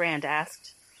 Brand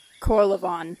asked.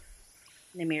 Corlevan.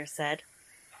 Namir said.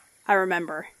 I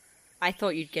remember. I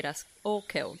thought you'd get us all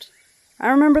killed. I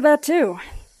remember that too.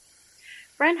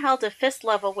 Brand held a fist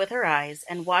level with her eyes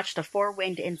and watched a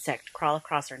four-winged insect crawl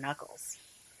across her knuckles.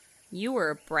 You were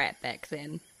a brat back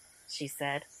then. She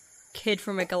said. Kid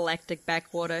from a galactic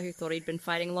backwater who thought he'd been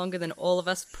fighting longer than all of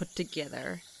us put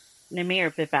together.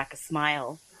 Namir bit back a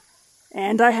smile.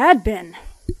 And I had been.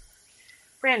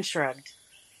 Brand shrugged.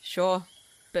 Sure,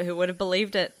 but who would have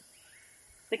believed it?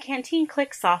 The canteen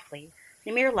clicked softly.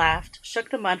 Namir laughed, shook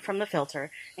the mud from the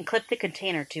filter, and clipped the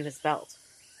container to his belt.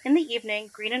 In the evening,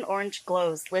 green and orange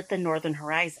glows lit the northern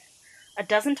horizon. A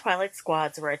dozen Twilight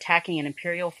squads were attacking an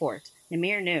Imperial fort.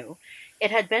 Namir knew. It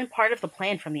had been part of the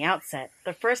plan from the outset,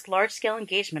 the first large-scale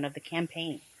engagement of the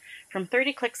campaign. From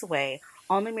 30 clicks away,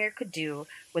 all Namir could do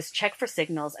was check for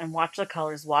signals and watch the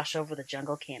colors wash over the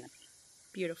jungle canopy.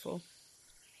 Beautiful.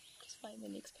 Just find the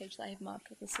next page that I have marked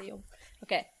with a seal.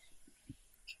 Okay.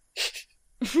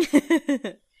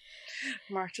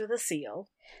 Marked with a seal.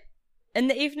 In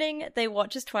the evening, they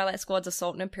watch as Twilight squads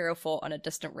assault an Imperial fort on a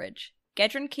distant ridge.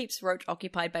 Gadrin keeps Roach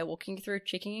occupied by walking through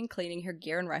checking and cleaning her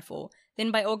gear and rifle,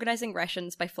 then by organizing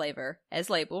rations by flavor, as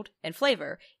labeled, and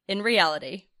flavor, in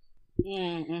reality.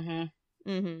 Mm-hmm.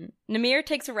 Namir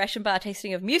takes a ration bar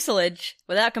tasting of mucilage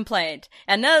without complaint.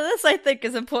 And now this, I think,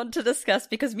 is important to discuss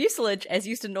because mucilage, as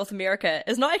used in North America,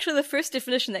 is not actually the first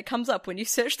definition that comes up when you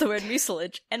search the word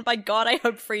mucilage. And by God, I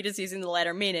hope Frida's using the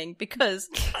latter meaning, because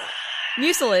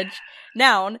mucilage,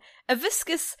 noun, a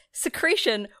viscous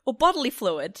secretion or bodily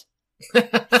fluid.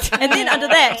 And then under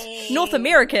that, North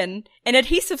American, an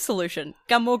adhesive solution,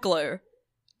 gum or glue.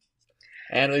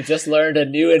 And we've just learned a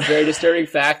new and very disturbing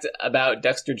fact about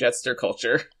Dexter Jetster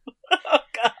culture. Oh,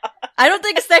 God. I don't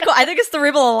think it's that cool. I think it's the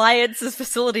Rebel Alliance's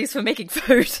facilities for making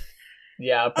food.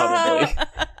 Yeah, probably.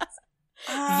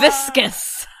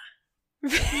 Viscous.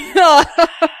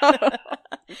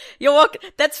 You're welcome.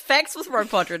 That's facts with Rogue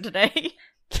Podron today.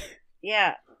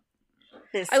 Yeah.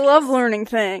 I love learning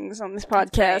things on this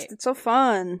podcast. Right. It's so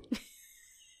fun.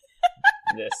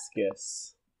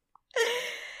 Viscous.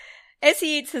 As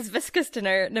he eats his viscous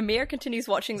dinner, Namir continues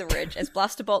watching the ridge as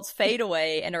blaster bolts fade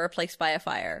away and are replaced by a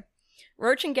fire.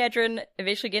 Roach and Gadron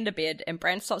eventually get into bed, and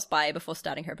Bran stops by before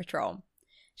starting her patrol.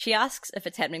 She asks if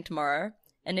it's happening tomorrow,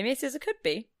 and Namir says it could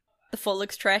be. The fort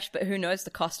looks trash, but who knows the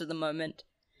cost of the moment.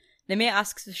 Namir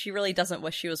asks if she really doesn't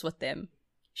wish she was with them.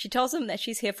 She tells him that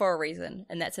she's here for a reason,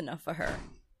 and that's enough for her.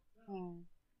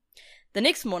 The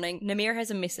next morning, Namir has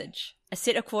a message, a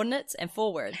set of coordinates, and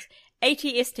 4 words.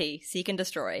 ATST, seek and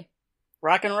destroy.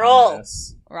 Rock and roll.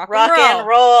 Yes. Rock and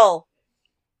roll.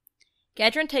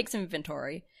 Gadron takes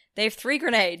inventory. They have 3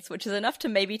 grenades, which is enough to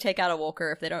maybe take out a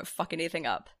walker if they don't fuck anything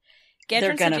up. They're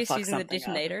Gadron gonna suggests fuck using the something up.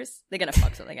 detonators. They're gonna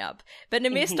fuck something up. But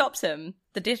Namir stops him.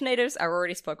 The detonators are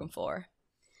already spoken for.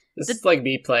 This is like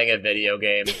me playing a video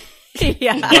game.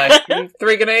 Yeah. Like,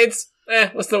 3 grenades?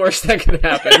 What's the worst that could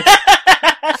happen?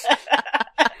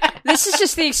 This is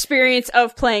just the experience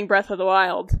of playing Breath of the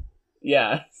Wild.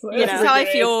 Yeah. That's how I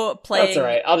feel playing. That's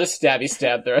alright. I'll just stabby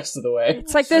stab the rest of the way.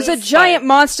 It's like there's a giant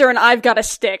monster and I've got a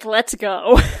stick. Let's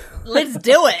go. Let's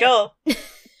do it! Go.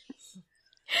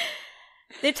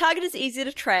 Their target is easy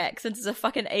to track since it's a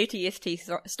fucking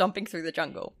ATST stomping through the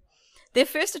jungle. Their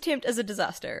first attempt is a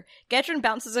disaster. Gadron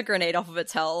bounces a grenade off of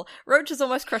its hull, Roach is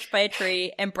almost crushed by a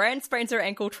tree, and Bran sprains her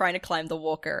ankle trying to climb the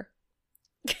walker.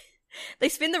 They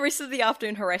spend the rest of the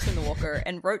afternoon harassing the walker,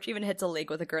 and Roach even hits a leg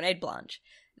with a grenade blanch.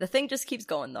 The thing just keeps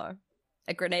going, though.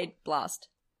 A grenade blast.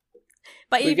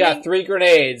 We got 3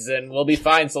 grenades, and we'll be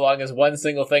fine so long as one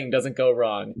single thing doesn't go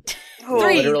wrong.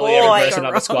 Literally every person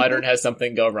on the squadron has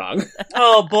something go wrong.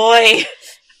 Oh, boy.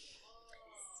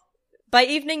 By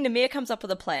evening, Namir comes up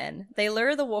with a plan. They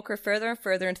lure the walker further and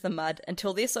further into the mud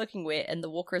until they're soaking wet and the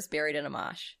walker is buried in a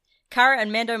marsh. Kara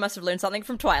and Mando must have learned something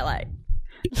from Twilight.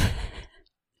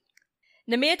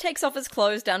 Namir takes off his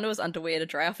clothes down to his underwear to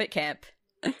dry off at camp.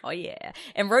 Oh yeah.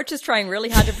 And Roach is trying really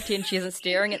hard to pretend she isn't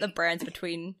staring at the brands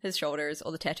between his shoulders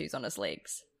or the tattoos on his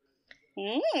legs.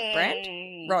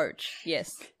 Brand? Roach,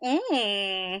 yes.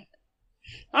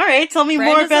 Alright, tell me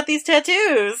more about these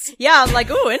tattoos. Yeah, I'm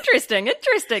like, ooh, interesting,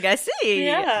 I see.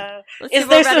 Yeah. Let's Is see more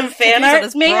there about some his fan tattoos on art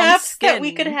his mayhaps bronze that we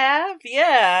skin. could have?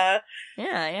 Yeah.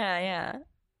 Yeah.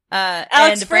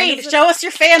 Alex and Freed, show us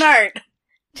your fan art!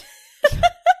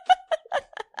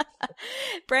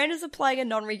 Bran is applying a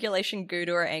non-regulation goo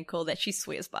to her ankle that she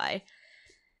swears by.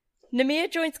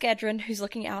 Namir joins Gadron, who's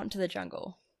looking out into the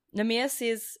jungle. Namir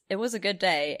says it was a good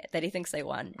day, that he thinks they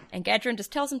won, and Gadron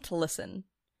just tells him to listen.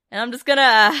 And I'm just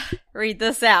gonna read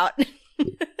this out.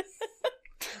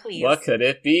 Please. What could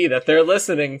it be that they're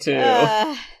listening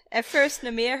to? At first,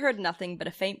 Namir heard nothing but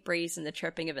a faint breeze and the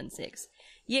chirping of insects.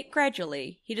 Yet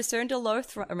gradually, he discerned a low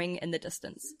thrumming in the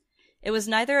distance. It was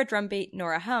neither a drumbeat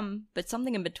nor a hum, but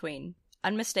something in between,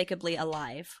 unmistakably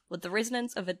alive, with the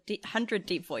resonance of 100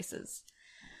 deep voices.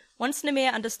 Once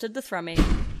Namir understood the thrumming...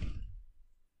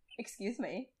 Excuse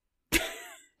me.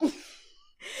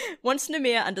 Once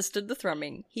Namir understood the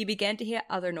thrumming, he began to hear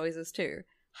other noises too.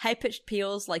 High-pitched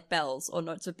peals like bells or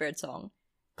notes of birdsong.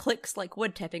 Clicks like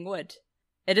wood tapping wood.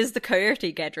 It is the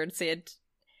coyote, Gadron said.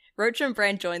 Roach and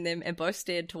Bran joined them and both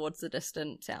stared towards the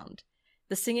distant sound.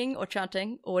 The singing or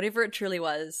chanting, or whatever it truly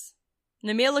was.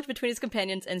 Namir looked between his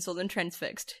companions and saw them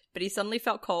transfixed, but he suddenly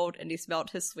felt cold and he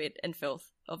smelt his sweat and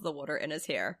filth of the water in his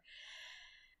hair.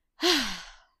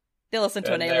 They listened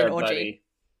to an alien orgy.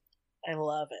 I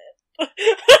love it.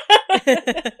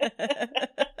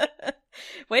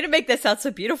 Way to make that sound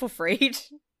so beautiful, Freed.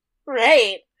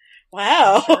 Right.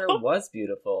 Wow. Sure was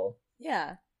beautiful.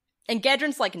 Yeah. And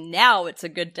Gadron's like, now it's a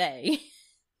good day.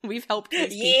 We've helped these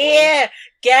people. Yeah,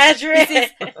 Gadron.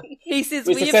 He says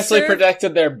We successfully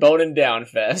protected their boning down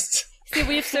fest. See,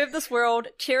 we have served this world,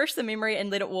 cherish the memory,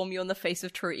 and let it warm you in the face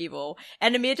of true evil.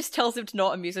 And Namir just tells him to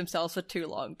not amuse themselves for too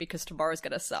long, because tomorrow's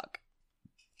gonna suck.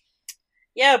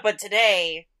 Yeah, but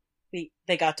today,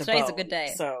 they got to Today's a bone, good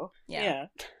day. So, yeah.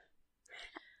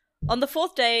 On the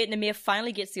 4th day, Nemir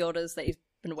finally gets the orders that he's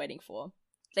been waiting for.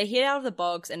 They head out of the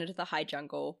bogs and into the high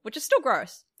jungle, which is still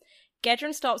gross.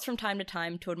 Gadrin stops from time to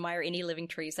time to admire any living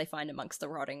trees they find amongst the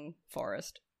rotting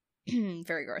forest.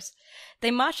 Very gross.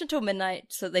 They march until midnight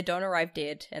so they don't arrive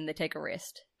dead, and they take a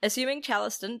rest. Assuming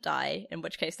Chalice didn't die, in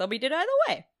which case they'll be dead either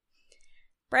way.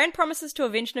 Bran promises to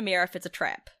avenge Nemir if it's a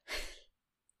trap.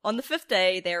 On the 5th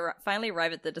day, they finally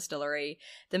arrive at the distillery,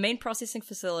 the main processing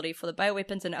facility for the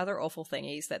bioweapons and other awful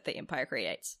thingies that the Empire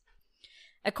creates.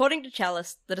 According to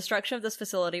Chalice, the destruction of this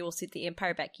facility will set the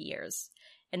Empire back years.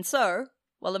 And so,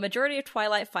 while the majority of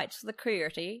Twilight fights for the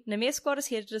Coyote, Nemir's squad is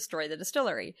here to destroy the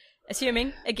distillery,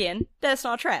 assuming, again, that it's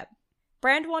not a trap.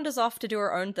 Bran wanders off to do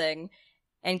her own thing,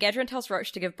 and Gadrin tells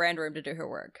Roach to give Bran room to do her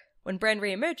work. When Bran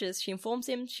re-emerges, she informs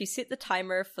him she set the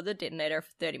timer for the detonator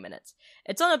for 30 minutes.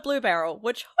 It's on a blue barrel,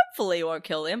 which hopefully won't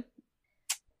kill them.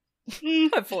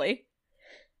 Hopefully.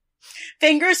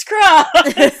 Fingers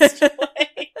crossed!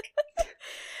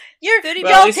 You're,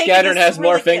 well, at least Gadrin has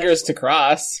more fingers to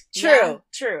cross. True.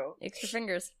 Extra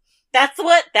fingers. That's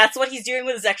what he's doing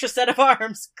with his extra set of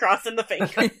arms, crossing the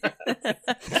fingers.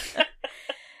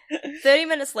 30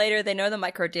 minutes later, they know the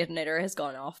micro-detonator has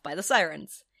gone off by the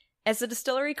sirens. As the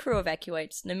distillery crew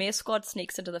evacuates, Nemir's squad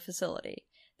sneaks into the facility.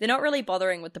 They're not really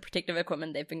bothering with the protective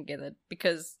equipment they've been given,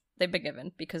 because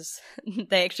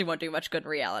they actually won't do much good in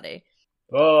reality.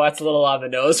 Oh, that's a little on the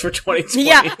nose for 2020.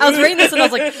 Yeah, I was reading this and I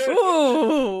was like,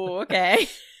 ooh, okay.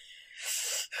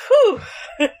 Whew.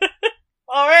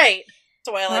 Alright,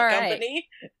 Twilight Company.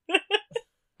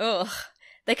 Ugh.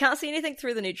 They can't see anything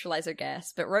through the neutralizer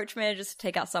gas, but Roach manages to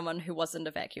take out someone who wasn't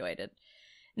evacuated.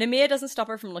 Nemir doesn't stop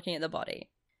her from looking at the body.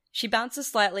 She bounces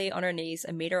slightly on her knees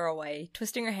a meter away,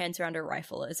 twisting her hands around her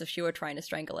rifle as if she were trying to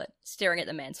strangle it, staring at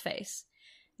the man's face.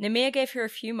 Nemir gave her a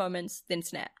few moments, then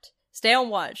snapped. Stay on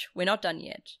watch, we're not done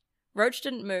yet. Roach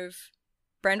didn't move.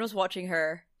 Bran was watching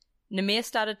her. Nemir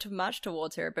started to march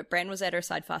towards her, but Bran was at her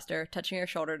side faster, touching her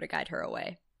shoulder to guide her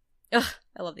away. Ugh,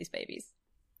 I love these babies.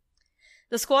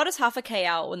 The squad is half a K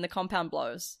out when the compound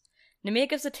blows. Nemir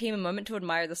gives the team a moment to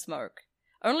admire the smoke.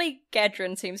 Only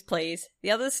Gadrin seems pleased.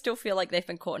 The others still feel like they've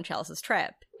been caught in Chalice's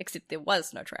trap, except there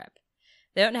was no trap.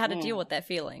 They don't know how to deal with that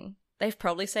feeling. They've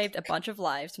probably saved a bunch of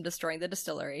lives from destroying the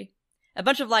distillery. A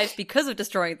bunch of lives because of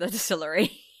destroying the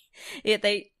distillery. Yet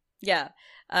they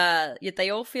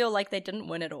all feel like they didn't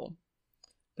win at all.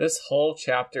 This whole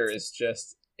chapter is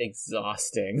just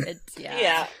exhausting.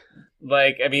 Yeah.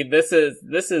 Like, I mean, this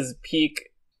is peak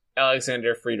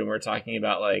Alexander Freedom. We're talking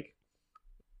about, like,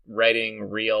 writing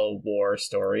real war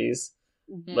stories.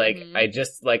 Mm-hmm. Like,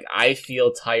 I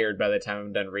feel tired by the time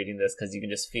I'm done reading this, because you can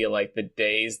just feel, like, the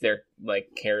days they're, like,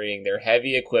 carrying their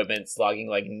heavy equipment, slogging,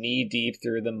 like, knee-deep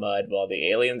through the mud, while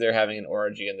the aliens are having an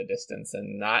orgy in the distance,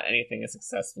 and not anything is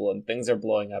successful, and things are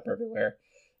blowing up everywhere.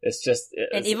 It's just...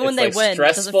 and even when they win, it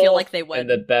doesn't feel like they win. In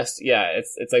the best... Yeah,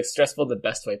 it's like, stressful in the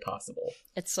best way possible.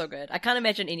 It's so good. I can't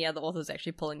imagine any other authors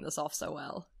actually pulling this off so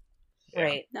well.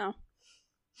 Right. No.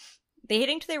 They're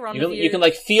heading to their rendezvous. You can,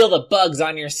 like, feel the bugs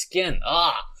on your skin.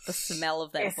 Ah! The smell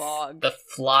of that bog. The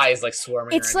flies, like,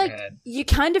 swarming It's around like, your head. you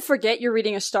kind of forget you're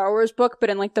reading a Star Wars book, but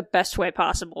in, like, the best way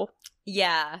possible.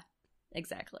 Yeah,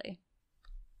 exactly.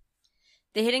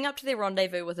 They're heading up to their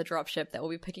rendezvous with a dropship that will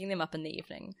be picking them up in the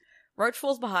evening. Roach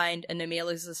falls behind, and Nemir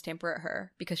loses his temper at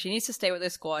her, because she needs to stay with her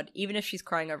squad, even if she's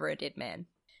crying over a dead man.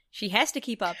 She has to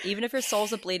keep up, even if her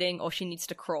soles are bleeding or she needs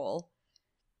to crawl.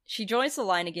 She joins the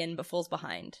line again, but falls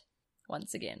behind.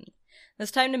 Once again.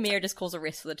 This time Nemir just calls a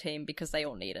rest for the team because they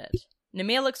all need it.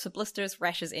 Nemir looks for blisters,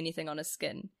 rashes, anything on his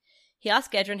skin. He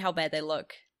asks Gadrin how bad they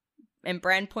look, and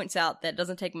Bran points out that it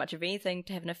doesn't take much of anything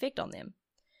to have an effect on them.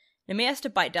 Nemir has to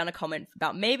bite down a comment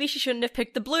about maybe she shouldn't have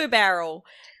picked the blue barrel,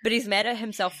 but he's mad at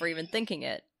himself for even thinking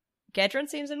it. Gadrin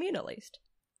seems immune at least.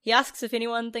 He asks if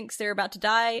anyone thinks they're about to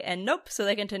die, and nope, so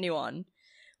they continue on.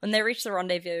 When they reach the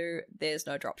rendezvous, there's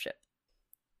no dropship.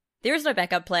 There is no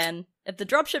backup plan. If the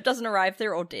dropship doesn't arrive,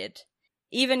 they're all dead.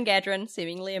 Even Gadrin,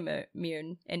 seemingly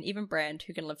immune, and even Brand,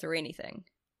 who can live through anything.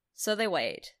 So they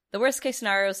wait. The worst case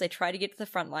scenario is they try to get to the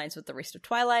front lines with the rest of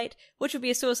Twilight, which would be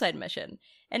a suicide mission,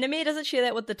 and Nemir doesn't share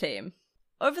that with the team.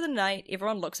 Over the night,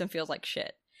 everyone looks and feels like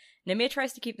shit. Nemir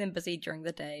tries to keep them busy during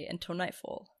the day until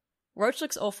nightfall. Roach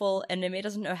looks awful, and Nemir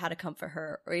doesn't know how to comfort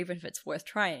her, or even if it's worth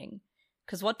trying.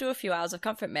 Because what do a few hours of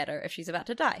comfort matter if she's about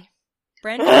to die?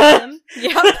 Bran tells them,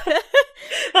 yep.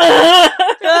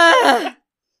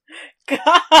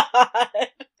 God.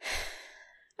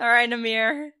 Alright,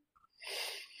 Nemir.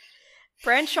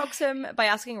 Bran shocks him by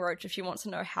asking Roach if she wants to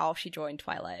know how she joined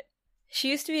Twilight. She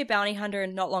used to be a bounty hunter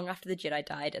not long after the Jedi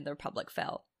died and the Republic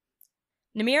fell.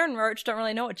 Namir and Roach don't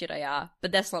really know what Jedi are,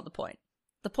 but that's not the point.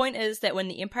 The point is that when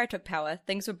the Empire took power,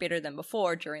 things were better than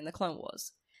before during the Clone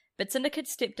Wars. But Syndicate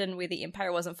stepped in where the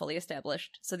Empire wasn't fully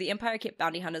established, so the Empire kept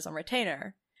bounty hunters on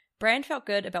retainer. Bran felt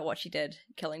good about what she did,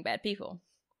 killing bad people.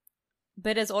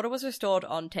 But as order was restored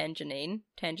on Tangenine,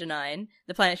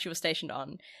 the planet she was stationed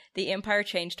on, the Empire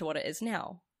changed to what it is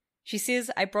now. She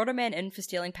says, I brought a man in for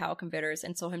stealing power converters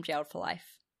and saw him jailed for life.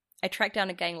 I tracked down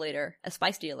a gang leader, a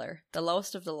spice dealer, the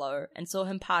lowest of the low, and saw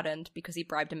him pardoned because he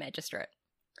bribed a magistrate.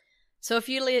 So a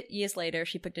few years later,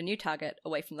 she picked a new target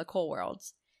away from the core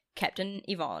worlds, Captain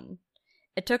Yvonne.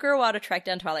 It took her a while to track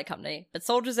down Twilight Company, but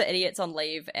soldiers are idiots on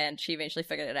leave, and she eventually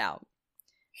figured it out.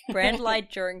 Brand lied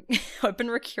during open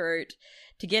recruit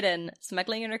to get in,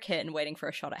 smuggling in her kit and waiting for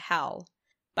a shot at Hal.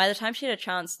 By the time she had a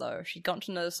chance, though, she'd gotten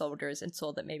to know the soldiers and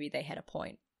saw that maybe they had a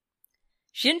point.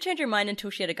 She didn't change her mind until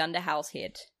she had a gun to Hal's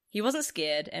head. He wasn't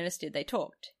scared, and instead they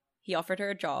talked. He offered her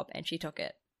a job, and she took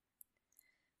it.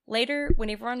 Later, when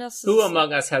everyone else... Who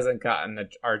among us hasn't gotten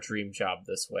our dream job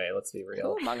this way? Let's be real.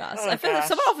 Who among us? Oh, I feel like if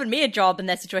someone offered me a job in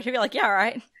that situation, I'd be like, yeah,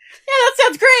 alright. Yeah, that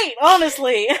sounds great,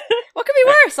 honestly. What could be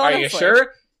worse, honestly? Are you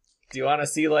sure? Do you want to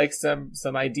see, like, some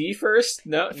ID first?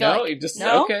 No? Like, You just...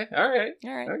 no? Okay, alright.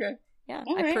 Alright. Okay. Yeah,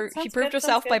 All right, she sounds proved good,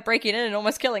 herself sounds by good. breaking in and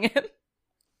almost killing him.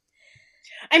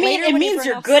 I mean, Later, it when means everyone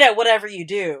you're else- good at whatever you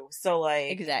do, so,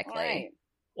 like... Exactly. alright.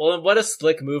 Well, and what a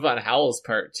slick move on Howl's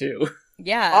part, too.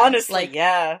 Yeah. Honestly, like,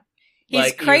 yeah. he's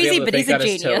Like, he was crazy, able to but he's a think on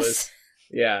his genius. toes.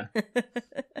 Yeah.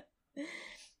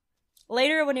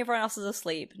 Later, when everyone else is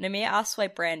asleep, Namir asks why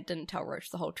Bran didn't tell Roach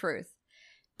the whole truth.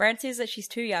 Bran says that she's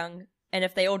too young, and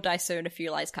if they all die soon, a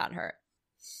few lies can't hurt.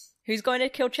 Who's going to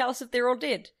kill Chalice if they're all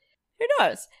dead? Who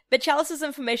knows? But Chalice's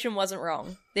information wasn't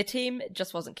wrong. Their team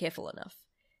just wasn't careful enough.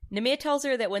 Namir tells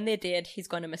her that when they're dead, he's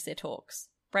going to miss their talks.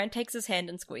 Bran takes his hand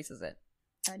and squeezes it.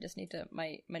 I just need to...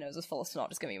 My nose is full of snot.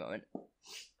 Just give me a moment.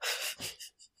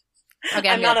 Okay,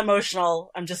 I'm not good.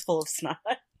 emotional. I'm just full of snot.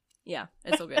 Yeah,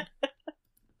 it's all good.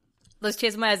 Those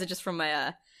tears in my eyes are just from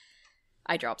my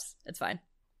eye drops. It's fine.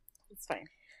 It's fine.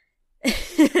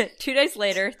 2 days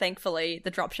later, thankfully,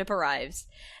 the dropship arrives.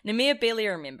 Namir barely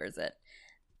remembers it.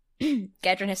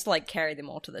 Gadrin has to, like, carry them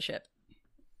all to the ship.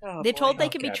 Oh, They're boy. told they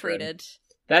can be Gadrin. treated.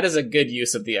 That is a good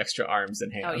use of the extra arms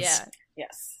and hands. Oh, yeah.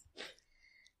 Yes.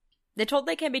 They're told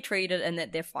they can be treated and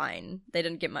that they're fine. They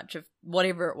didn't get much of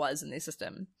whatever it was in their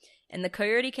system. And the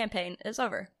Coyote campaign is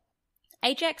over.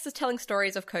 Ajax is telling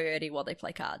stories of Coyote while they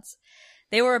play cards.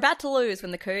 They were about to lose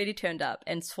when the Coyote turned up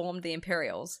and swarmed the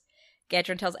Imperials.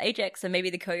 Gadrin tells Ajax that maybe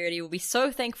the Coyote will be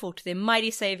so thankful to their mighty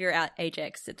savior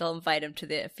Ajax that they'll invite him to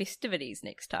their festivities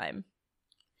next time.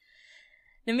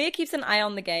 Namir keeps an eye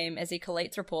on the game as he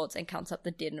collates reports and counts up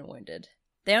the dead and wounded.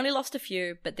 They only lost a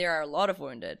few, but there are a lot of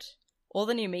wounded. All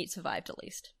the new meat survived at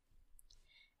least.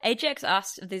 Ajax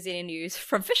asks if there's any news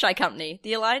from Fisheye Company,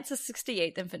 the Alliance's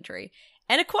 68th Infantry,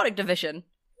 and Aquatic Division.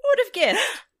 Who would have guessed?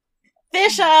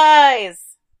 Fish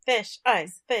eyes! Fish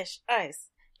eyes, fish eyes.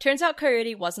 Turns out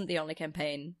Coyote wasn't the only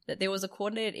campaign, that there was a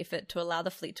coordinated effort to allow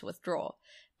the fleet to withdraw.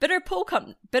 Bitter Pill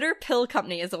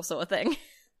Company is also a thing.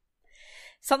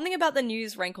 Something about the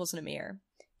news rankles Namir.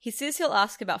 He says he'll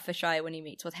ask about Fisheye when he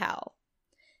meets with Hal.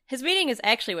 His meeting is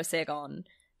actually with Sargon,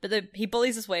 but he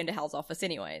bullies his way into Hal's office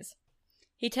anyways.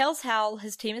 He tells Hal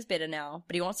his team is better now,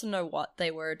 but he wants to know what they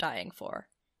were dying for.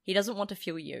 He doesn't want to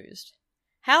feel used.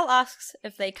 Hal asks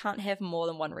if they can't have more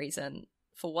than one reason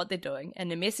for what they're doing,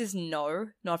 and Namir says no,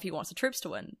 not if he wants the troops to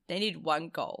win. They need one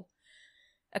goal.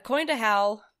 According to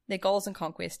Hal, their goal isn't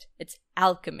conquest, it's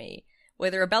alchemy. Where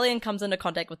the rebellion comes into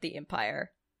contact with the Empire,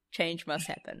 change must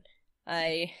happen.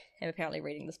 I am apparently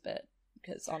reading this bit,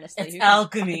 because honestly... It's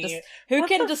alchemy. Who What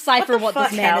can the- decipher what the what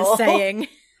this fuck, man Hal? is saying?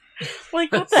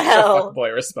 Like, what the hell?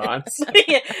 Fuckboy response.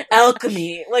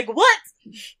 Alchemy. Like, what?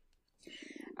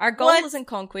 Our goal What? isn't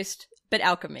conquest, but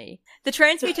alchemy. The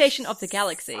transmutation of the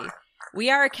galaxy. We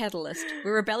are a catalyst.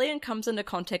 Where rebellion comes into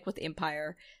contact with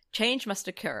Empire, change must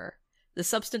occur. The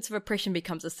substance of oppression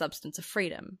becomes a substance of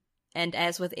freedom. And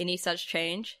as with any such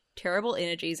change, terrible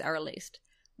energies are released.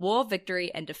 War,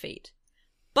 victory, and defeat.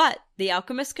 But the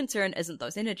alchemist's concern isn't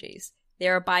those energies.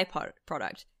 They're a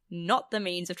byproduct, not the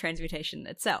means of transmutation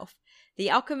itself. The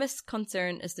alchemist's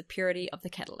concern is the purity of the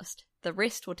catalyst. The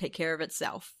rest will take care of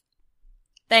itself.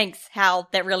 Thanks, Hal.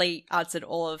 That really answered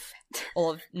all of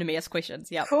Namir's questions.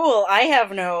 Yep. Cool. I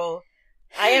have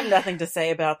nothing to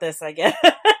say about this, I guess.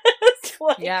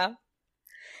 Like, Yeah.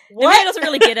 what? Namir doesn't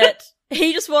really get it.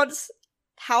 He just wants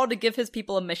Hal to give his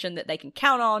people a mission that they can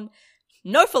count on.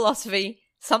 No philosophy.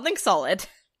 Something solid.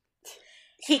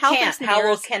 He Hal can't. thinks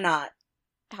Howell Namir's- cannot.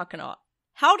 How cannot?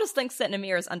 Hal just thinks that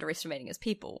Namir is underestimating his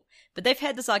people. But they've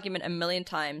had this argument a million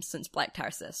times since Black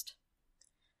Tarsis.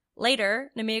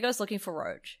 Later, Namir goes looking for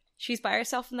Roach. She's by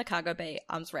herself in the cargo bay,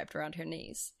 arms wrapped around her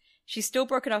knees. She's still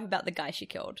broken up about the guy she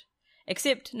killed.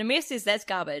 Except, Namir says that's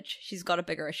garbage. She's got a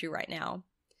bigger issue right now.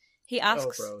 He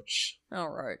asks... Oh, Roach.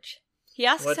 Roach. He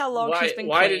asks how long she's been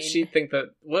Why clean. did she think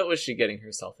that... What was she getting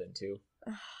herself into?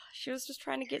 She was just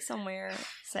trying to get somewhere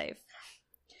safe.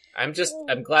 I'm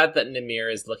glad that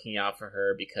Namir is looking out for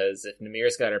her, because if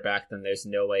Namir's got her back, then there's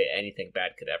no way anything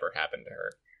bad could ever happen to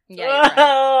her. Yeah, you're right.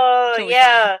 Oh, She'll be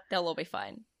yeah. fine. They'll all be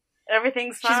fine.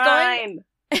 Everything's She's fine.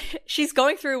 She's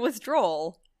going through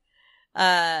withdrawal.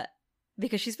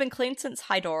 Because she's been clean since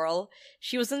Hydoral.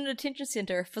 She was in a detention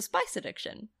center for spice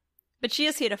addiction. But she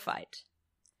is here to fight.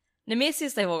 Namir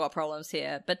says they've all got problems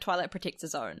here, but Twilight protects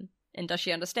his own. And does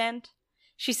she understand?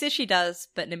 She says she does,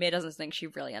 but Namir doesn't think she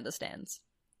really understands.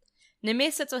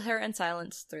 Namir sits with her in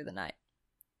silence through the night.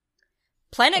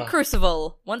 Planet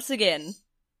Crucible, once again.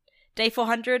 Day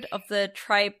 400 of the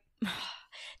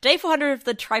Day 400 of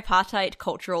the tripartite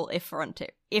cultural effrontery.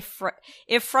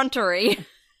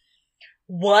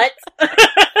 What?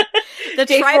 The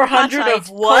Day 400 of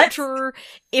what? Culture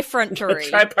effrontery.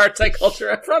 Tripartite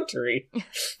culture effrontery.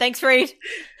 Thanks, Reed.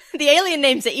 The alien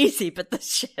names are easy, but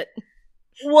this shit.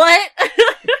 What?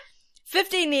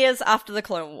 15 years after the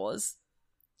Clone Wars.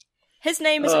 His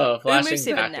name is flashing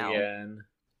Umu-7 back now. again.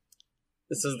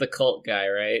 This is the cult guy,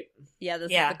 right? Yeah,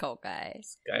 this is the cult guy.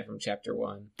 Guy from chapter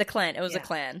 1. The clan. It was a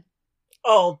clan.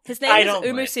 Oh, his name is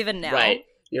Umu-7 now. Right.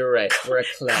 You're right. We're a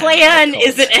clan. Clan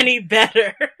isn't any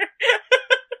better.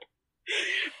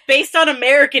 Based on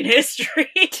American history,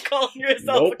 calling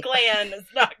yourself a clan is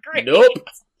not great. Nope.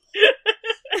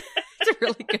 That's a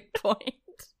really good point.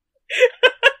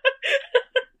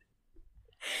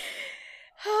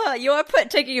 You are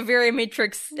taking a very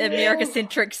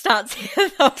America-centric stance here,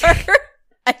 though.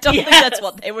 I don't think that's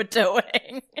what they were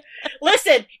doing.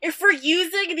 Listen, if we're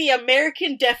using the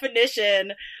American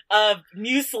definition of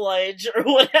mucilage or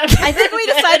whatever... I think we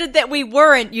decided that we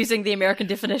weren't using the American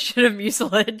definition of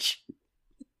mucilage.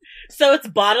 So it's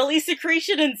bodily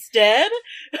secretion instead?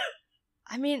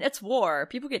 I mean, it's war.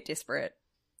 People get desperate.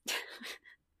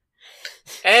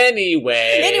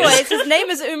 Anyways, his name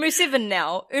is Umu-7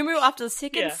 now. Umu after the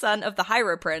second son of the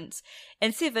Hyro Prince,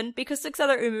 and 7 because 6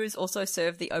 other Umus also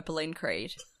serve the Opaline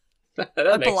Creed. that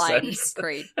Opaline makes sense.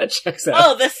 Creed. That checks out.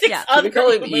 Oh, the 6 Can other we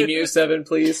call him Umus. Emu-7,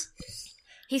 please?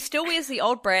 He still wears the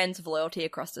old brands of loyalty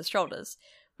across his shoulders.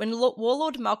 When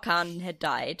Warlord Malkan had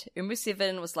died,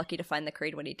 Umu-7 was lucky to find the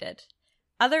Creed when he did.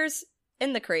 Others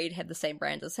in the Creed have the same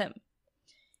brand as him.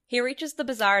 He reaches the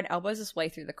bazaar and elbows his way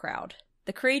through the crowd.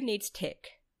 The Creed needs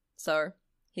tech, so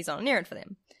he's on an errand for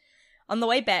them. On the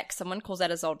way back, someone calls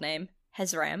out his old name,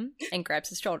 Hazram, and grabs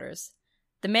his shoulders.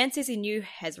 The man says he knew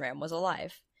Hazram was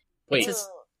alive. Wait.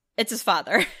 It's his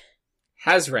father.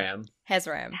 Hazram.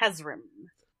 Hazram.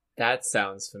 That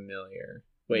sounds familiar.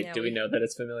 Wait, Yeah, do we know that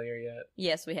it's familiar yet?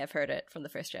 Yes, we have heard it from the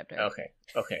first chapter. Okay.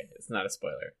 It's not a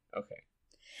spoiler. Okay.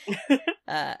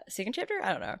 Second chapter?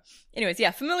 I don't know. Anyways, yeah,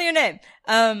 familiar name.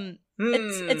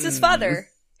 It's his father,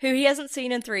 who he hasn't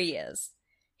seen in 3 years.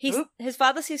 His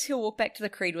father says he'll walk back to the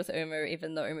Creed with Umu,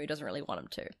 even though Umu doesn't really want him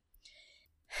to.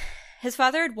 His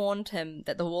father had warned him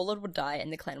that the warlord would die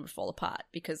and the clan would fall apart,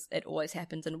 because it always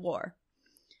happens in war.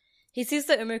 He says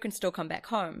that Umu can still come back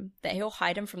home, that he'll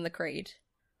hide him from the Creed.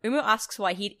 Umu asks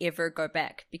why he'd ever go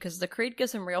back, because the Creed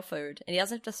gives him real food, and he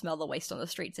doesn't have to smell the waste on the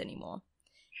streets anymore.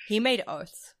 He made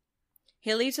oaths.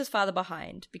 He leaves his father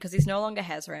behind, because he's no longer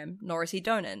Hazram, nor is he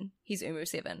Donan, he's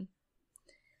Umu-7.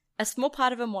 A small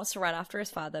part of him wants to run after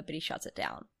his father, but he shuts it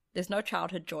down. There's no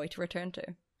childhood joy to return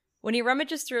to. When he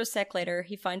rummages through his sack later,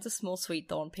 he finds a small sweet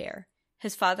thorn pear.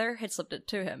 His father had slipped it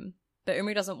to him, but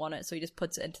Umu doesn't want it, so he just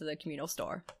puts it into the communal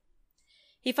store.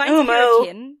 He finds Pyrrha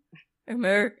 10.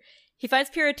 He finds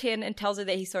Pyrrha 10 and tells her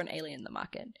that he saw an alien in the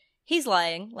market. He's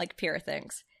lying, like Pyrrha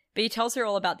thinks, but he tells her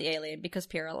all about the alien because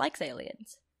Pyrrha likes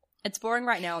aliens. It's boring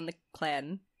right now in the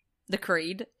clan, the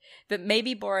Creed, but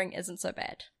maybe boring isn't so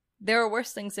bad. There are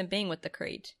worse things than being with the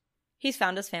Creed. He's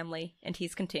found his family, and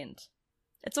he's content.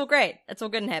 It's all great. It's all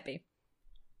good and happy.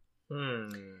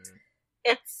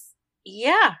 It's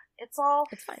all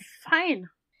fine.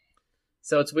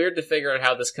 So it's weird to figure out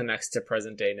how this connects to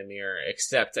present day Namir,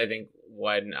 except I think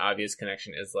one obvious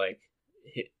connection is like,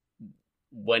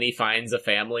 when he finds a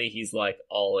family, he's like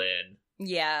all in.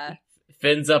 Yeah.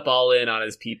 Fins up all in on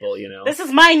his people, you know? This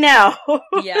is mine now.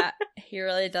 Yeah, he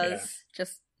really does.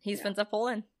 He's fins up all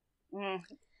in.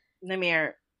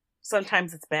 Namir,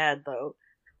 sometimes it's bad, though.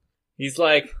 He's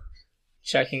like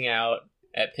checking out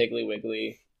at Piggly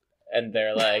Wiggly, and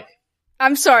they're like,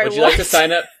 I'm sorry, would you like to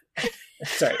sign up?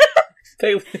 Sorry.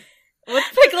 What's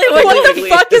Piggly Wiggly? What the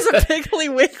fuck is a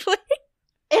Piggly Wiggly?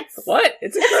 It's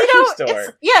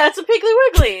store. It's a Piggly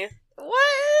Wiggly.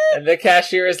 What? And the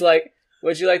cashier is like,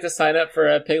 would you like to sign up for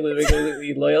a Piggly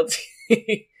Wiggly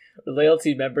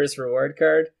loyalty members reward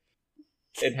card?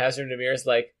 And Hazard Namir is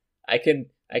like, I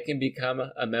can become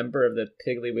a member of the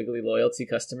Piggly Wiggly loyalty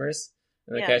customers.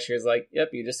 And the cashier is like, yep,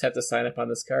 you just have to sign up on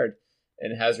this card.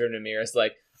 And Hazard Namir is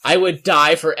like, I would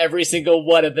die for every single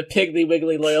one of the Piggly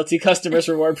Wiggly loyalty customers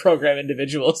reward program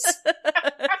individuals.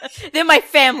 They're my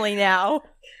family now.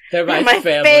 They're my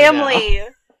family. Now.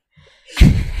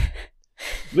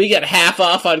 We get half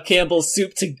off on Campbell's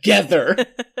soup together.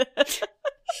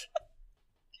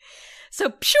 So,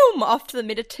 pshoom, off to the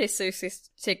Meditesu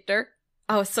sector.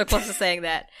 I was so close to saying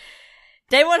that.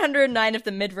 Day 109 of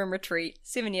the Midrim Retreat,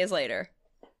 7 years later.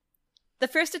 The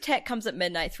first attack comes at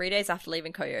midnight, 3 days after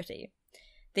leaving Coyote.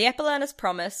 The Apollina's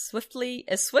promise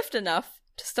is swift enough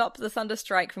to stop the Thunder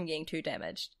Strike from getting too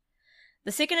damaged.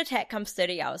 The second attack comes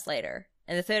 30 hours later,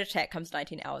 and the third attack comes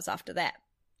 19 hours after that.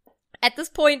 At this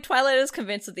point, Twilight is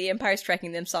convinced that the Empire is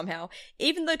tracking them somehow,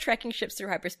 even though tracking ships through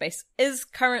hyperspace is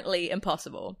currently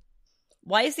impossible.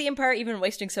 Why is the Empire even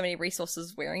wasting so many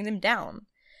resources wearing them down?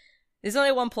 There's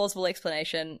only one plausible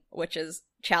explanation, which is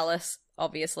Chalice,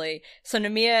 obviously, so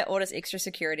Namir orders extra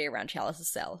security around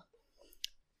Chalice's cell.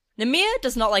 Namir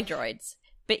does not like droids,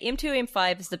 but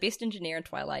M2-M5 is the best engineer in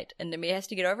Twilight, and Namir has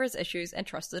to get over his issues and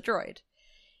trust the droid.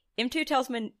 M2 tells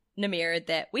Namir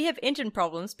that we have engine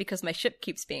problems because my ship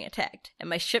keeps being attacked, and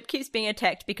my ship keeps being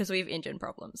attacked because we have engine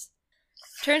problems.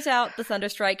 Turns out the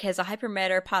Thunderstrike has a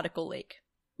hypermatter particle leak.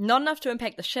 Not enough to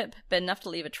impact the ship, but enough to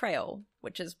leave a trail,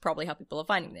 which is probably how people are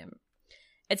finding them.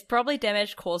 It's probably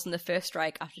damage caused in the first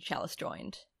strike after Chalice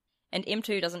joined, and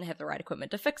M2 doesn't have the right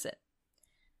equipment to fix it.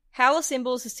 Hal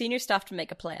assembles his senior staff to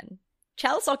make a plan.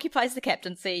 Chalice occupies the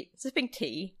captain's seat, sipping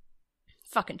tea.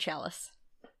 Fucking Chalice.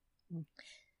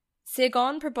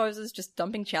 Sergon proposes just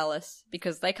dumping Chalice,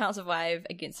 because they can't survive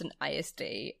against an ISD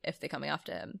if they're coming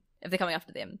after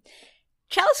them.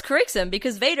 Chalice corrects him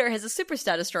because Vader has a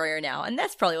Superstar Destroyer now, and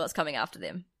that's probably what's coming after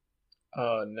them.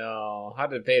 Oh no, how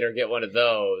did Vader get one of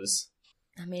those?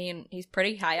 I mean, he's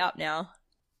pretty high up now.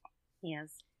 He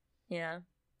is. Yeah.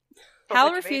 But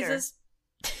Hal which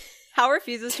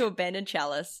refuses to abandon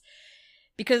Chalice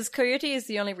because Coyote is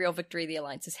the only real victory the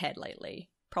Alliance has had lately,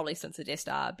 probably since the Death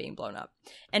Star being blown up.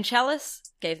 And Chalice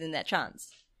gave them that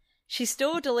chance. She's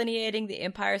still delineating the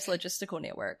Empire's logistical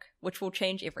network, which will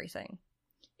change everything.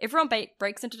 Everyone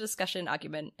breaks into discussion and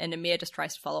argument, and Namir just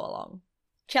tries to follow along.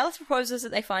 Chalice proposes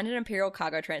that they find an Imperial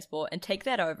cargo transport and take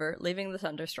that over, leaving the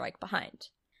Thunderstrike behind.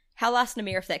 Hal asks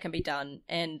Namir if that can be done,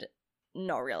 and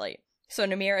not really. So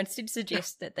Namir instead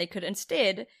suggests that they could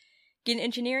instead get an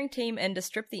engineering team in to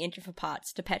strip the engine for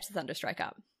parts to patch the Thunderstrike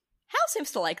up. Hal seems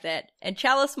to like that, and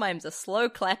Chalice mimes a slow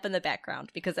clap in the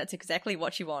background because that's exactly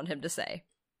what she wanted him to say.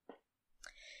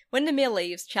 When Namir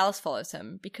leaves, Chalice follows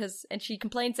him, and she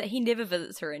complains that he never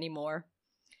visits her anymore.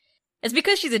 It's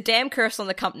because she's a damn curse on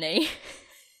the company.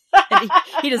 And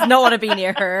he does not want to be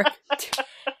near her.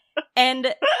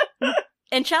 And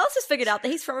Chalice has figured out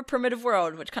that he's from a primitive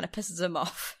world, which kind of pisses him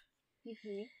off.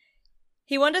 Mm-hmm.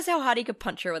 He wonders how hard he could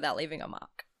punch her without leaving a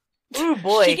mark. Oh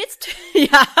boy. She gets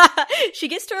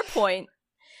to a point.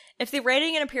 If they're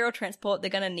raiding an Imperial transport, they're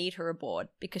going to need her aboard,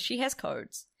 because she has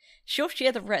codes. She'll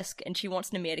share the risk, and she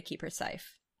wants Namir to keep her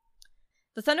safe.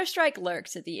 The Thunderstrike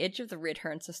lurks at the edge of the Red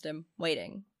Hearn system,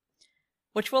 waiting.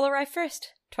 Which will arrive first?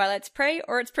 Twilight's prey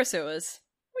or its pursuers?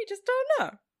 We just don't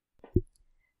know.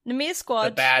 Namir's squad...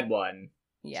 The bad one.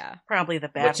 Yeah. Probably the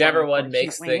bad one. Whichever one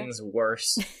makes things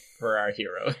worse for our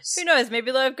heroes. Who knows,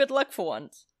 maybe they'll have good luck for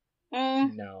once.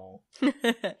 No.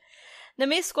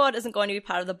 Namir's squad isn't going to be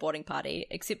part of the boarding party,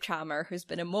 except Charmer, who's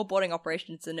been in more boarding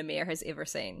operations than Namir has ever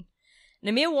seen.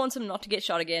 Namir warns him not to get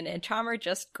shot again, and Charmer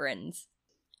just grins.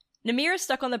 Namir is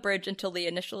stuck on the bridge until the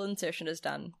initial insertion is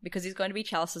done, because he's going to be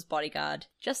Chalice's bodyguard,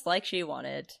 just like she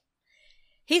wanted.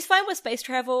 He's fine with space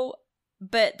travel,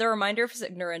 but the reminder of his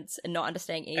ignorance and not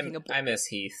understanding anything about... I miss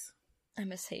Heath. I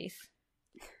miss Heath.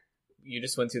 You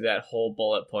just went through that whole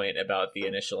bullet point about the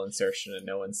initial insertion and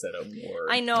no one said a word.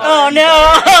 I know. Oh no!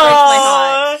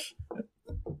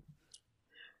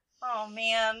 Oh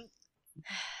man.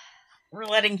 We're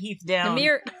letting Heath down.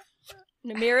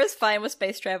 Namir is fine with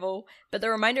space travel, but the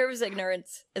reminder of his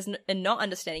ignorance and not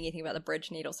understanding anything about the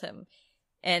bridge needles him.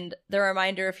 And the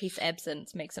reminder of Heath's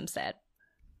absence makes him sad.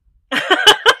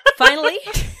 Finally,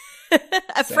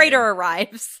 a freighter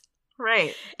arrives.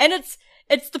 Right. And it's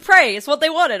the prey. It's what they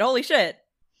wanted. Holy shit.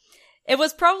 It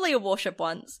was probably a warship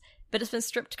once, but it's been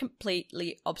stripped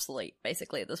completely obsolete,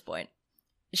 basically, at this point.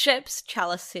 Ships,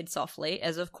 Chalice said softly,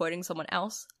 as if quoting someone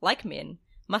else, like men,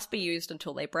 must be used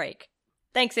until they break.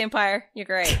 Thanks, Empire. You're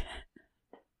great.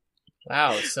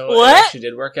 Wow, so What? it actually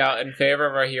did work out in favor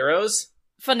of our heroes?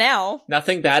 For now.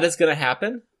 Nothing bad is gonna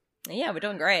happen? Yeah, we're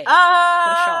doing great.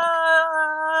 Yeah.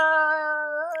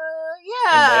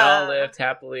 And they all lived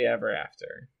happily ever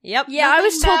after. Yep. Yeah, I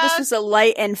was Nothing told this bad. was a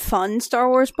light and fun Star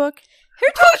Wars book. Who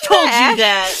told you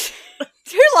that?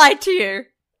 Who lied to you?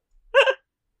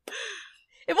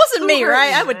 It wasn't Who me, hurt right?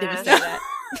 you, I would never man? say that.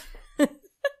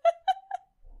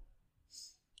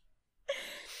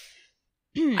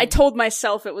 I told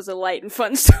myself it was a light and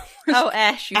fun Star Wars. Oh,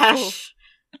 Ash, you fool. Ash.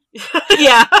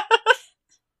 Yeah.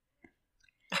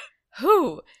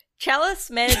 Who? Chalice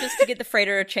manages to get the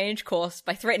freighter to change course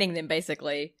by threatening them,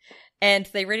 basically, and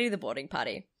they ready the boarding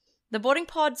party. The boarding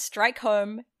pods strike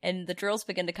home, and the drills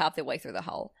begin to carve their way through the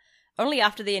hull. Only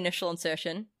after the initial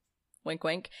insertion, wink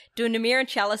wink, do Namir and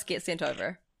Chalice get sent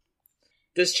over.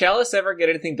 Does Chalice ever get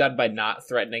anything done by not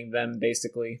threatening them,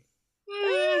 basically?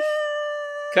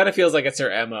 Kind of feels like it's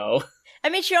her MO. I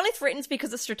mean, she only threatens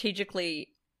because it's strategically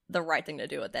the right thing to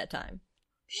do at that time.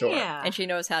 Sure. Yeah. And she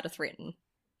knows how to threaten.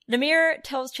 Namir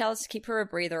tells Chalice to keep her a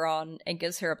breather on and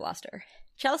gives her a blaster.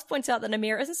 Chalice points out that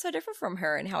Namir isn't so different from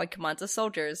her in how he commands his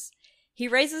soldiers. He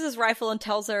raises his rifle and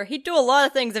tells her he'd do a lot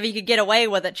of things if he could get away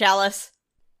with it, Chalice.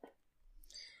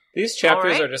 These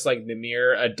chapters Alright. are just like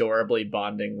Namir adorably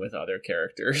bonding with other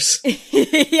characters.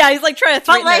 Yeah, he's like trying to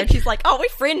threaten her, like- and she's like, oh, we're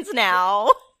friends now.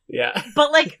 Yeah.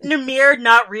 But, like, Namir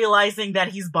not realizing that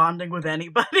he's bonding with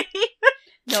anybody.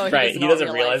 No, Right, he not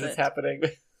doesn't realize it's it. happening.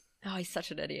 Oh, he's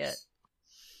such an idiot.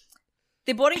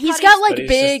 The boarding He's party- got like But he's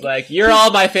big. just like, you're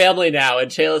all my family now. And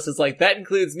Chalice is like, that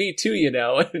includes me too, you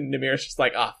know. And Namir's just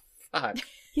like, oh, fuck.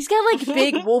 He's got like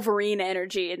big Wolverine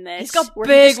energy in this. He's got where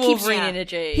he big just keeps- Wolverine yeah.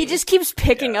 energy. He just keeps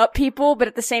picking up people, but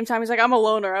at the same time, he's like, "I'm a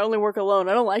loner. I only work alone.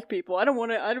 I don't like people. I don't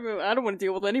want to. I don't want to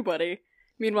deal with anybody."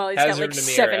 Meanwhile, he's Hazard got like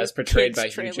Namir 7 as portrayed kids by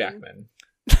Hugh trailing. Jackman.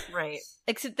 Right.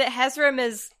 Except that Hazram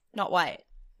is not white.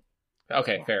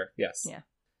 Okay, fair. Yes. Yeah.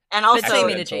 And also, But same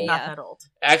energy, not yeah. that old.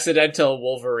 Accidental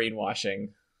Wolverine washing.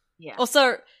 Yeah.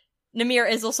 Also, Namir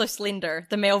is also Slender,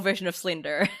 the male version of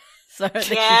Slender. So the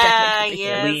Hugh Yeah, Jackman could be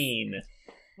yeah. Yes. Lean.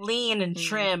 Lean and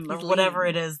trim, or He's whatever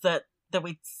lean. it is that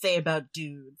we say about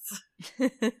dudes.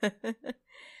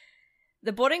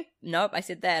 The boarding... Nope, I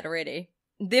said that already.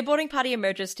 Their boarding party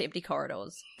emerges to empty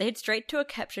corridors. They head straight to a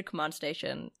captured command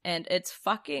station, and it's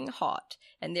fucking hot,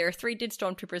 and there are 3 dead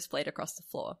stormtroopers splayed across the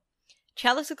floor.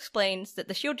 Chalice explains that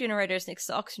the shield generators next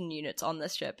to oxygen units on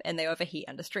this ship, and they overheat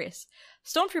under stress.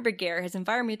 Stormtrooper gear has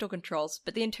environmental controls,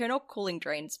 but the internal cooling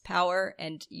drains power,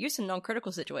 and use in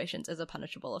non-critical situations is a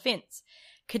punishable offense.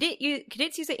 Cadets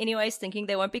use it anyways, thinking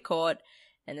they won't be caught,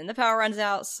 and then the power runs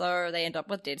out, so they end up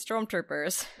with dead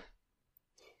stormtroopers.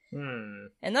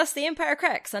 And thus the Empire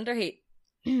cracks under heat.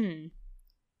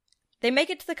 They make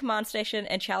it to the command station,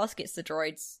 and Chalice gets the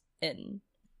droids in.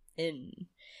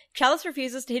 Chalice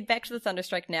refuses to head back to the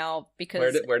Thunderstrike now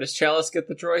because... Where does Chalice get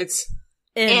the droids?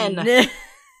 In.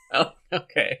 Oh,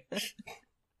 okay. I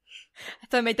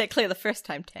thought I made that clear the first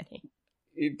time, Danny.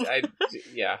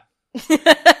 Yeah.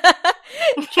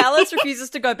 Chalice refuses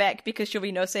to go back because she'll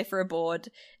be no safer aboard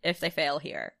if they fail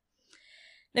here.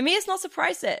 Namir's not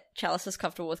surprised that Chalice is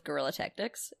comfortable with guerrilla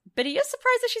tactics, but he is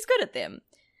surprised that she's good at them.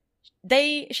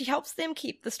 She helps them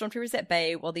keep the stormtroopers at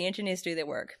bay while the engineers do their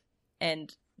work,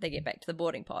 and they get back to the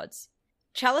boarding pods.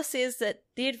 Chalice says that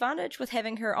the advantage with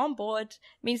having her on board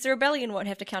means the rebellion won't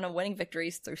have to count on winning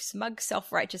victories through smug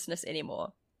self-righteousness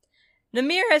anymore.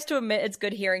 Namir has to admit it's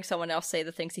good hearing someone else say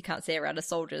the things he can't say around his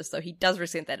soldiers, though he does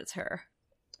resent that it's her.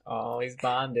 Oh, he's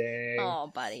bonding.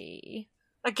 Oh, buddy.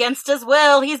 Against his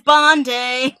will, he's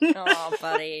bonding. Oh,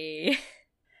 buddy.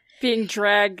 Being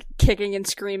dragged, kicking and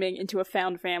screaming into a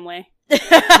found family. He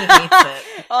hates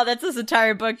it. Oh, that's his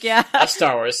entire book, yeah. A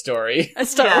Star Wars story. A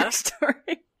Star Yeah. Wars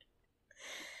story.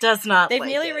 Does not. They've like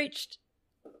nearly it. reached...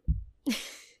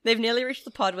 They've nearly reached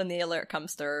the pod when the alert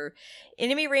comes through.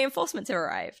 Enemy reinforcements have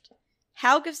arrived.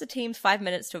 Hal gives the teams 5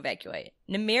 minutes to evacuate.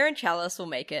 Namir and Chalice will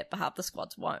make it, but half the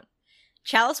squads won't.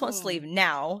 Chalice wants to leave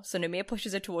now, so Namir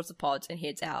pushes her towards the pods and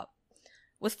heads out.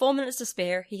 With 4 minutes to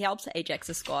spare, he helps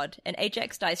Ajax's squad, and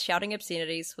Ajax dies shouting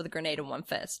obscenities with a grenade in one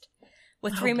fist.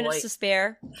 With 3 Oh, minutes boy. to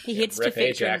spare, he heads Rip to Vectron.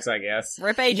 Ajax, I guess.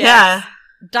 Rip Ajax. Yeah.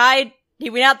 Died. He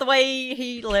went out the way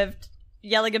he lived,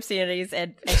 yelling obscenities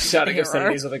and Shouting hero.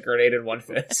 obscenities with a grenade in one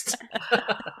fist.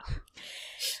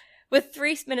 With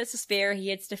 3 minutes to spare, he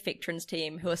heads to Vectron's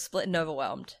team, who are split and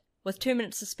overwhelmed. With 2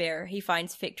 minutes to spare, he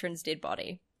finds Vectron's dead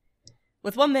body.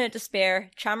 With 1 minute to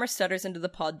spare, Charmer stutters into the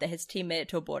pod that his team made it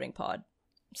to a boarding pod.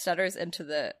 Stutters into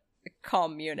the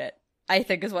comm unit, I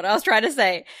think is what I was trying to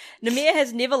say. Namir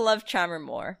has never loved Charmer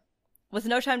more. With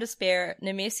no time to spare,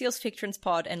 Namir seals Vectron's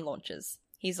pod and launches.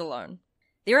 He's alone.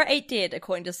 There are 8 dead,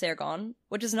 according to Sargon,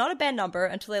 which is not a bad number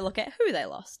until they look at who they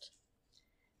lost.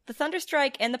 The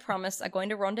Thunderstrike and the Promise are going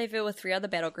to rendezvous with 3 other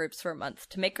battle groups for a month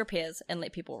to make repairs and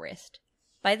let people rest.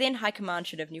 By then, High Command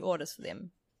should have new orders for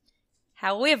them.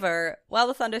 However, while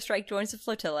the Thunderstrike joins the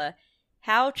flotilla,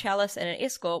 Hal, Chalice, and an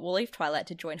escort will leave Twilight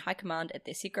to join High Command at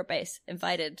their secret base,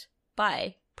 invited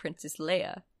by Princess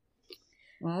Leia.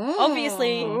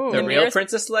 Obviously, The real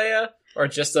Princess Leia? Or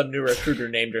just some new recruiter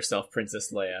named herself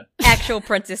Princess Leia? actual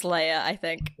Princess Leia, I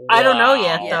think. I don't know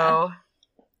yet, Wow.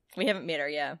 though. We haven't met her,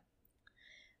 yeah.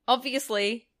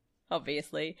 Obviously,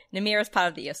 Nymeria is part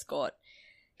of the escort.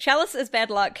 Chalice is bad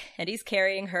luck, and he's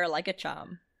carrying her like a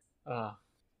charm. Ah,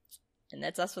 And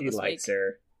that's us for he this likes week.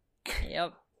 her.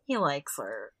 Yep. He likes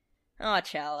her. Oh,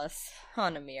 Chalice. Oh,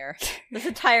 Nymeria.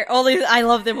 All these, I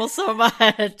love them all so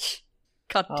much.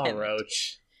 God Oh, damn it.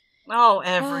 Roach. Oh,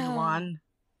 everyone.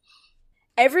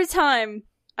 Every time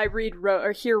I read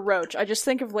or hear Roach, I just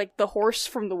think of like the horse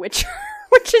from The Witcher,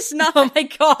 which is not. Oh my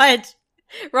god.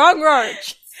 Wrong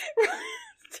Roach.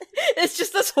 It's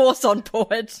just this horse on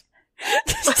board.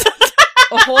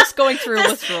 A horse going through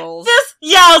withdrawals.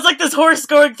 Yeah, it's like this horse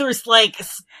going through like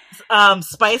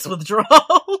spice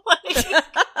withdrawal. Like,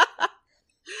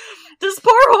 this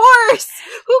poor horse.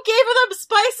 Who gave them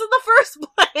spice in the first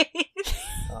place?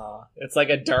 It's like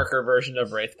a darker version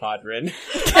of Wraith Podrin.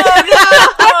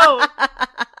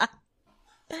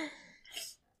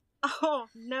 Oh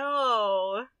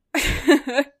no!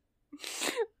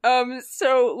 Oh no!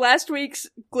 So last week's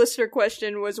Glistener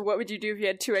question was, what would you do if you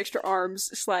had 2 extra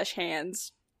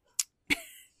arms/hands?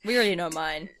 We already know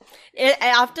mine.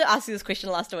 After asking this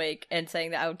question last week and saying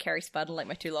that I would carry Spud and like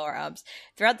my 2 lower arms,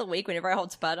 throughout the week, whenever I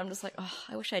hold Spud, I'm just like, oh,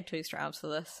 I wish I had 2 extra arms for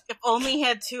this. If only he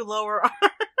had 2 lower arms.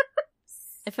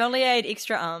 If only I had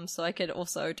extra arms so I could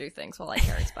also do things while I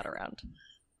carry Spud around.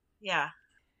 Yeah.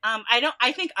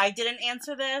 I think I didn't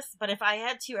answer this, but if I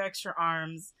had 2 extra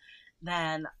arms,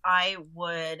 then I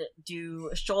would do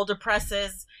shoulder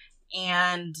presses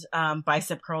and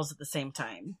bicep curls at the same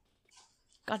time.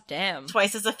 God damn.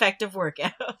 Twice as effective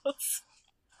workouts.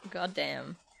 God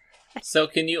damn. So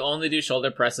can you only do shoulder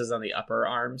presses on the upper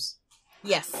arms?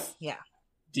 Yes, yeah.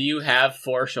 Do you have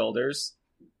 4 shoulders?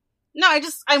 No,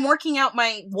 I'm working out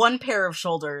my 1 pair of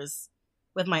shoulders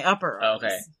with my upper arms.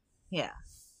 Okay. Yeah.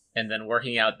 And then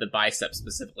working out the biceps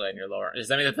specifically on your lower. Does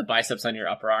that mean that the biceps on your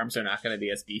upper arms are not going to be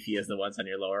as beefy as the ones on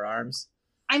your lower arms?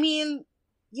 I mean,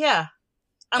 yeah.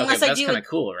 Unless okay, I that's do kind of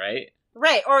cool, right?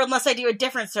 Right, or unless I do a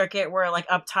different circuit where, like,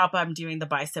 up top I'm doing the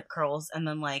bicep curls, and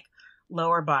then, like,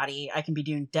 lower body, I can be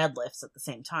doing deadlifts at the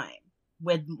same time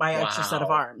with my extra set of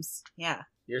Wow. arms. Yeah.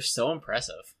 You're so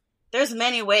impressive. There's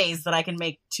many ways that I can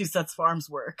make 2 sets of arms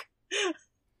work.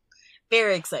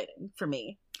 Very exciting for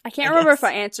me. I can't I remember guess. if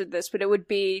I answered this, but it would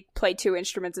be play 2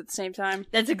 instruments at the same time.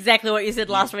 That's exactly what you said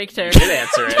last week, too. You did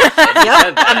answer it. And you Yep, said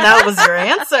and that was your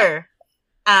answer.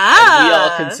 And we all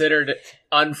Ah! considered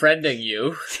unfriending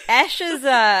you. Ash is,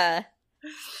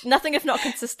 nothing if not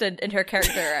consistent in her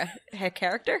character.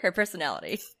 Her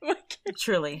personality.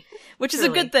 Truly. Which is a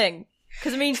Truly. good thing.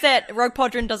 Because it means that Rogue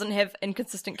Podron doesn't have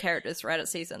inconsistent characters throughout its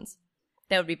seasons.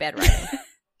 That would be bad writing.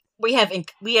 We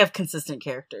have consistent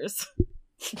characters.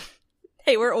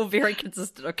 Hey, we're all very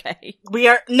consistent, okay? We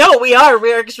are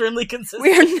extremely consistent.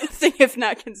 We are nothing if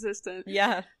not consistent.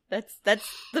 Yeah, that's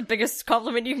the biggest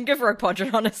compliment you can give Rogue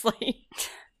Podron, honestly.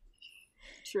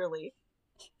 Truly.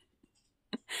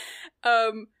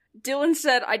 Dylan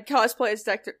said I'd cosplay as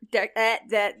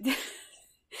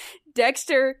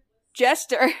Dexter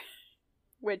Jester,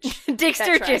 which Dexter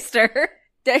That's right. Jester.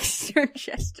 Dexter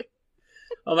Jester.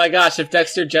 Oh my gosh, if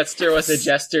Dexter Jetster was a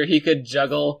jester, he could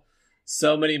juggle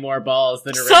so many more balls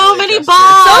than So originally many Jester.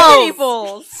 balls! So many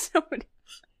balls! So many-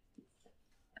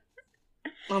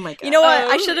 Oh my god. You know what?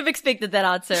 I should have expected that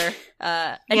answer.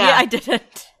 And Yeah. yet I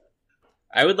didn't.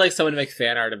 I would like someone to make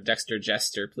fan art of Dexter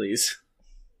Jester, please.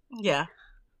 Yeah.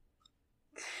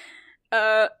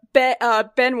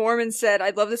 Ben Warman said,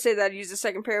 I'd love to say that I'd use a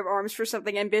second pair of arms for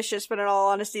something ambitious, but in all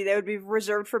honesty, they would be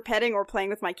reserved for petting or playing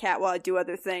with my cat while I do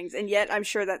other things, and yet I'm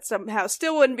sure that somehow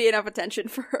still wouldn't be enough attention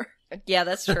for her. Yeah,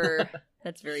 that's true.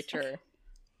 That's very true.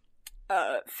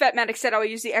 Fatmatic said, I'll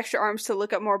use the extra arms to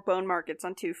look up more bone markets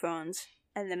on 2 phones.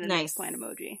 And then an Nice. eggplant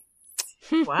emoji.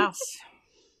 Wow.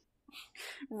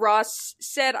 Ross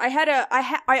said,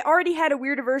 I already had a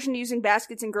weird aversion to using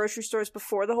baskets in grocery stores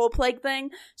before the whole plague thing,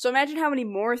 so imagine how many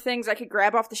more things I could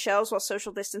grab off the shelves while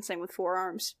social distancing with 4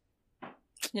 arms.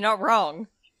 You're not wrong.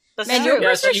 That's Man, true. you're-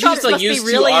 Yeah, so you shops just like must be use 2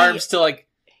 really- arms to like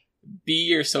be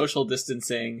your social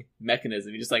distancing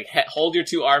mechanism. You just like hold your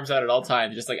 2 arms out at all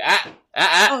times. Just like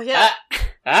Oh, yeah.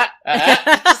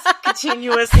 ah.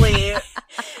 Continuously.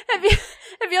 Have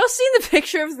Have y'all seen the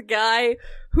picture of the guy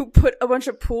who put a bunch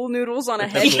of pool noodles on a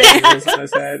The pool headband? noodles on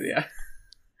his head, yeah.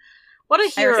 What a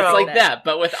hero! It's like that,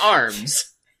 but with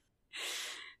arms.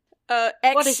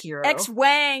 What a hero. X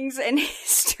Wangs in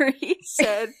history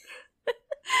said,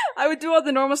 I would do all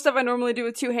the normal stuff I normally do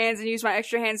with two hands and use my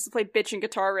extra hands to play bitch and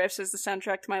guitar riffs as the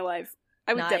soundtrack to my life.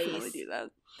 I would Nice. definitely do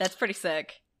that. That's pretty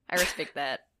sick. I respect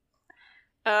that.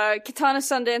 Katana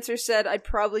Sundancer said, I'd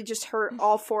probably just hurt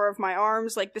all four of my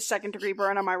arms, like the second-degree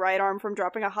burn on my right arm from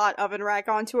dropping a hot oven rack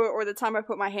onto it, or the time I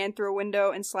put my hand through a window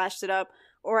and slashed it up,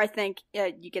 or I think,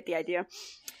 you get the idea.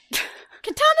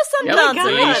 Katana Yep,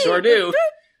 Sundancer! we sure do.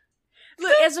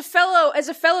 Look, as a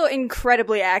fellow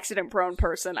incredibly accident-prone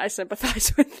person, I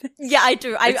sympathize with this. Yeah, I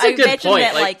do. I It's a good imagine point,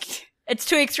 that, like- it's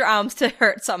 2 extra arms to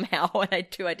hurt somehow, and I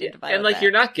do identify And with like that.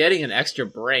 you're not getting an extra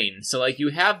brain, so like you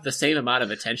have the same amount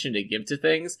of attention to give to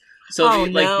things. So Oh,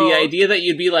 like no. the idea that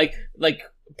you'd be like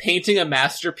painting a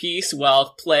masterpiece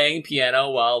while playing piano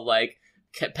while like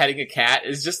petting a cat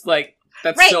is just like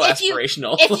that's Right, so if you-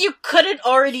 aspirational. If you couldn't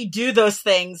already do those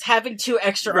things, having 2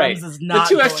 extra right, arms is not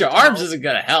the 2 going extra to arms help. isn't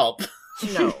gonna help.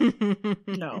 No.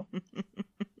 No.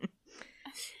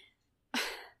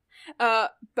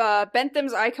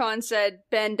 Bentham's icon said,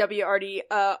 Ben W.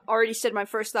 already said my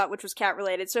first thought, which was cat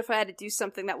related, so if I had to do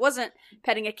something that wasn't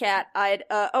petting a cat, I'd,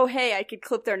 I could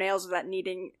clip their nails without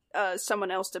needing,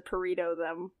 someone else to burrito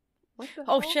them. What the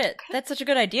Oh hell? shit, that's such a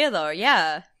good idea though,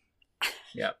 yeah.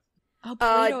 Yep. Oh,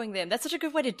 burritoing them. That's such a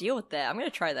good way to deal with that. I'm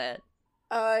gonna try that.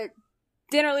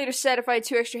 Dinner leader said if I had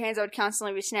 2 extra hands, I would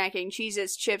constantly be snacking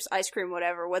cheeses, chips, ice cream,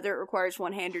 whatever, whether it requires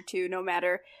 1 hand or 2, no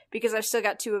matter, because I've still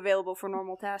got 2 available for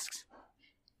normal tasks.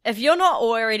 If you're not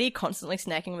already constantly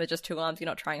snacking with just 2 arms, you're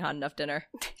not trying hard enough dinner.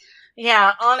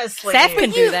 Yeah, honestly. Seth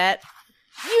can do that.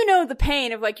 You know the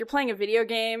pain of, like, you're playing a video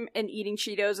game and eating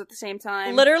Cheetos at the same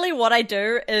time. Literally what I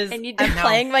do is And you I'm don't-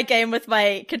 playing my game with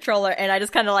my controller and I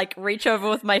just kind of like reach over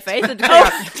with my face and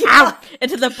just kind of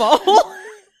into the bowl.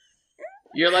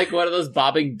 You're like one of those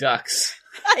bobbing ducks.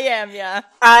 I am, yeah.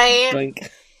 I Doink,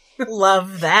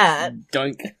 love that.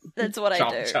 doink, That's what I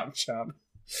chomp, do. chomp,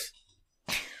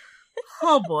 chomp.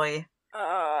 Oh boy.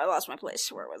 I lost my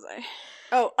place. Where was I?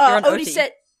 Oh, You're on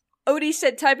Odie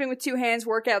said typing with 2 hands,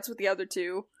 workouts with the other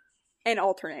 2, and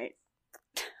alternate.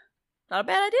 Not a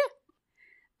bad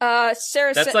idea.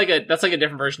 Sarah That's said, like a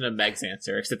different version of Meg's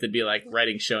answer, except it'd be like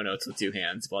writing show notes with 2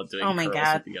 hands while doing Oh my curls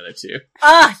God. with the other 2.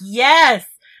 Ah, yes!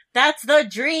 That's the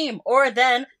dream! Or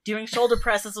then doing shoulder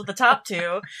presses with the top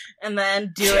 2, and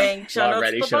then doing show While notes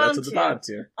writing with the show bottom notes with the 2. bottom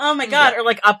 2. Oh my god, or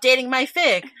like updating my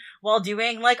fic while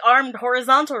doing like armed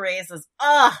horizontal raises.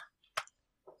 Ugh!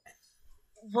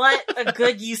 What a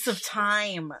good use of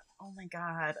time. Oh my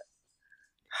god.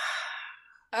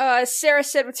 Sarah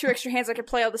said with 2 extra hands I could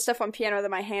play all the stuff on piano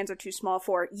that my hands are too small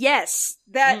for. Yes!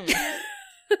 That...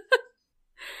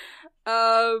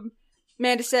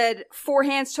 Amanda said, 4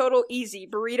 hands total, easy.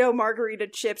 Burrito, margarita,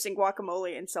 chips, and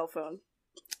guacamole, and cell phone.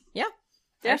 Yeah.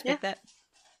 I Yeah. respect that.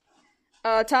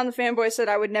 Tom the fanboy said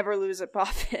I would never lose at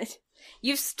Pop It.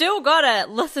 You've still gotta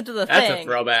listen to the That's thing. a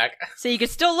throwback. So you could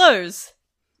still lose.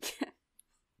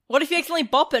 What if you accidentally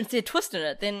bop it instead of twisting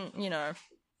it? Then, you know.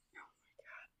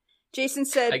 Jason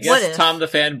said, I What guess if? Tom the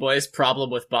fanboy's problem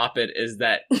with Bop It is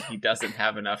that he doesn't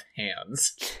have enough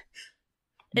hands.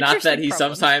 Not that Interesting he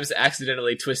problem. sometimes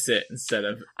accidentally twists it instead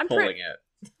of I'm pulling it.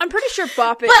 I'm pretty sure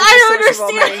Bop It But is I the source of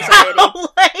all my don't anxiety. understand how,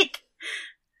 like...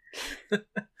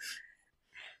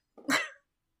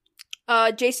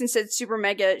 Jason said Super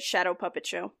Mega Shadow Puppet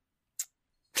Show.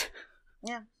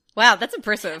 Wow, that's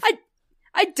impressive.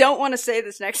 I don't want to say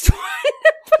this next one.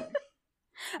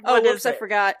 Oh, What whoops, is I it?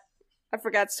 forgot. I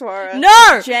forgot Swara.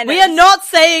 No! Janice. We are not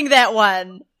saying that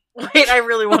one! Wait, I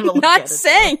really want to look Not at it.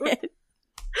 saying it.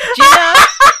 Gina,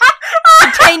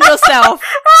 contain yourself.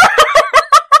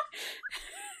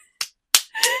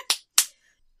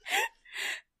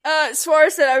 Swara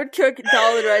said I would cook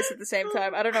dal and rice at the same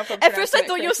time. I don't know if I'm At first I pronouncing it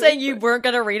thought you were correctly, saying you but- weren't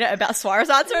gonna read it about Swara's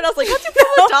answer, and I was like, what's your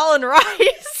problem with dal and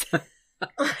rice? No.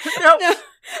 No,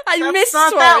 I That's missed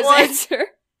not that Swara's one. answer.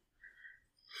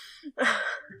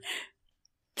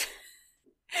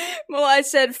 Well, I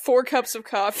said 4 cups of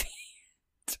coffee.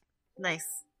 Nice.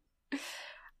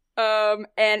 And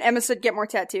Emma said get more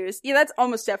tattoos. Yeah, that's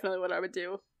almost definitely what I would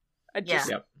do. I'd Yeah. just,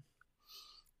 Yep.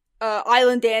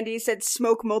 Island Dandy said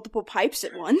smoke multiple pipes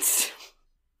at once.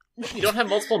 You don't have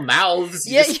multiple mouths.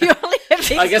 You Yeah, just- you only have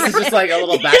these I guess it's just like a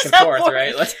little You back just and have forth, one.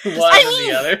 right? Like one I and mean-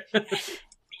 the other.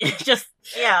 Just,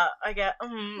 yeah, I get...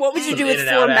 What would you Some do with in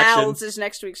and 4 out action. mouths is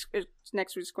next week's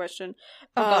question.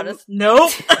 Oh god, it's-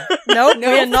 Nope. nope,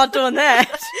 No. we are not doing that.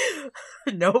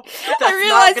 Nope. That's I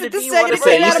realized not that gonna the be second one it of Say,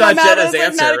 came you out of saw my mouth, I Jenna's was like,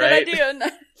 answer, not a good right?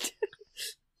 idea.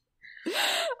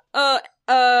 I'm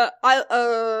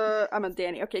on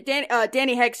Danny. Okay,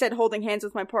 Danny Heck said holding hands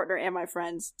with my partner and my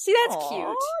friends. See, that's Aw,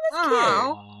 cute. that's cute.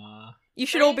 Aw. You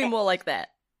should all be more like that.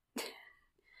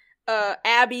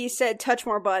 Abby said touch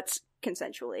more butts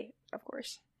consensually, of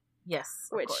course. Yes,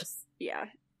 of Which, course. yeah.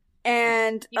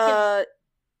 And, You can-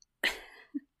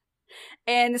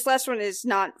 and this last one is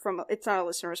it's not a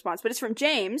listener response, but it's from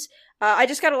James. I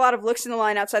just got a lot of looks in the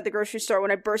line outside the grocery store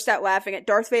when I burst out laughing at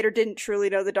Darth Vader didn't truly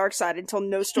know the dark side until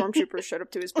no stormtroopers showed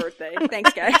up to his birthday.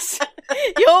 Thanks, guys.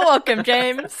 You're welcome,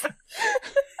 James.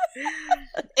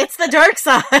 It's the dark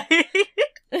side.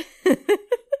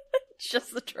 It's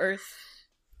just the truth.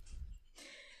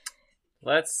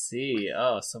 Let's see.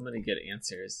 Oh, so many good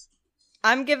answers.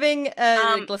 I'm giving a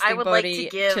I glistening would like Bodhi to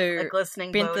give to a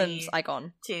glistening Bentham's Bodhi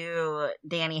icon. to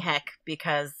Danny Heck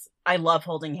because I love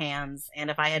holding hands, and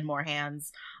if I had more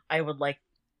hands, I would like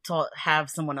to have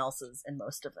someone else's in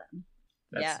most of them.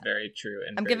 That's Yeah. very true.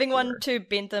 And I'm very giving pure. one to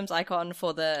Bentham's icon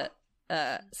for the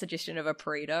suggestion of a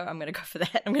burrito. I'm gonna go for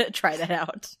that. I'm gonna try that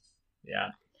out. Yeah.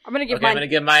 I'm gonna give Okay, I'm mine. gonna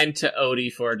give mine to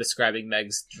Odie for describing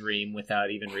Meg's dream without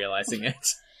even realizing it.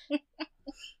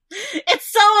 It's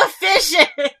so efficient!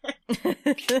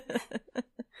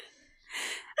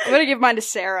 I'm gonna give mine to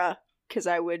Sarah because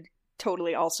I would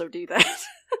totally also do that.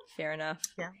 Fair enough.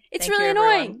 It's Thank really you,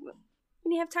 annoying everyone.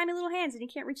 when you have tiny little hands and you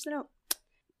can't reach the note.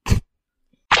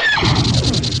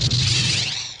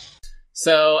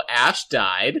 So Ash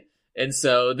died, and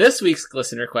so this week's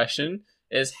listener question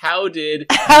is: How did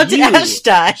you Ash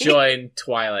die? join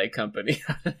Twilight Company?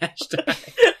 How did Ash die?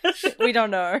 We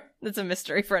don't know. It's a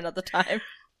mystery for another time.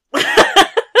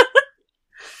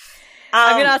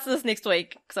 I'm gonna answer this next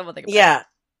week because I'm gonna think about Yeah.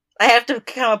 I have to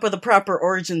come up with a proper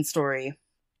origin story.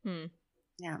 it.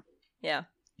 Yeah. Yeah.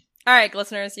 Alright,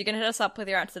 listeners, you can hit us up with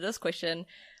your answer to this question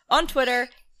on Twitter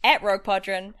at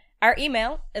RoguePodron. Our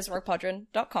email is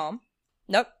roguepodron.com.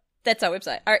 Nope, that's our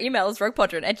website. Our email is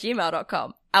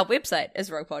roguepodron@gmail.com. Our website is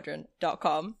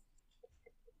roguepodron.com.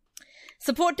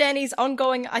 Support Danny's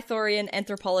ongoing Ithorian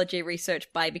anthropology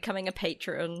research by becoming a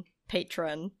patron at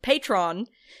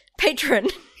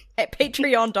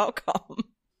patreon.com.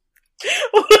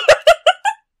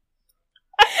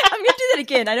 I'm gonna do that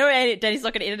again. I know Danny's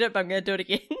not gonna edit it, but I'm gonna do it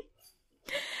again.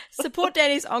 Support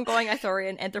Danny's ongoing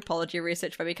Ithorian anthropology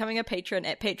research by becoming a patron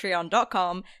at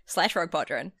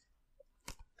patreon.com/roguepodron.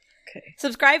 Okay.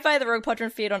 Subscribe via the Rogue Podron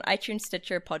feed on iTunes,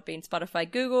 Stitcher, Podbean, Spotify,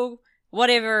 Google,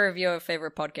 whatever of your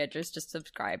favorite podcatchers, just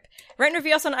subscribe. Rate and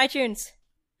review us on iTunes,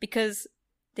 because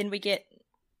then we get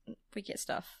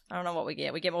stuff. I don't know what we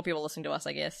get. We get more people listening to us,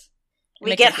 I guess. We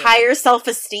Makes get us feel higher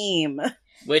self-esteem.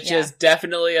 Which Yeah. is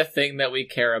definitely a thing that we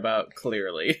care about,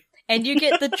 clearly. And you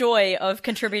get the joy of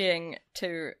contributing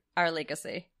to our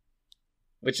legacy.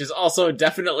 Which is also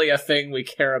definitely a thing we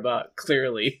care about,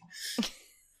 clearly.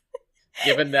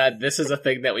 Given that this is a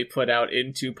thing that we put out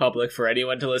into public for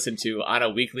anyone to listen to on a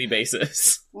weekly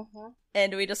basis.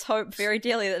 And we just hope very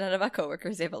dearly that none of our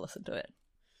coworkers ever listen to it.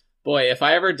 Boy, if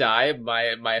I ever die,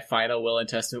 my final will and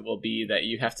testament will be that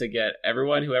you have to get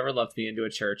everyone who ever loved me into a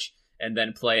church and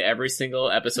then play every single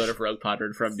episode of Rogue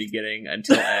Podron from beginning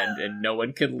until end, and no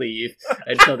one can leave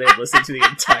until they've listened to the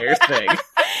entire thing.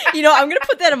 You know, I'm gonna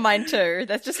put that in mine too.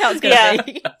 That's just how it's gonna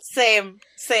be. Same.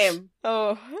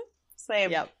 Oh, Same.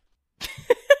 yep.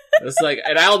 It's like,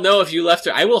 and I'll know if you left.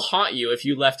 I will haunt you if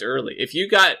you left early. If you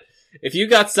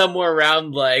got somewhere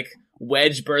around like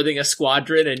Wedge birthing a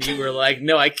squadron, and you were like,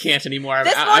 "No, I can't anymore. I'm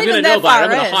That's not gonna even know that about it. I'm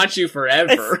far gonna in. haunt you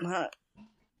forever." It's not.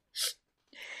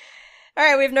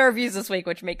 Alright, we have no reviews this week,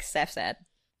 which makes Seth sad.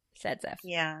 Sad Seth.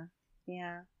 Yeah.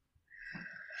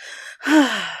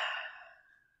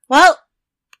 Well,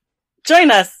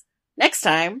 join us next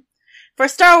time for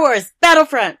Star Wars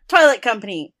Battlefront Twilight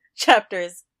Company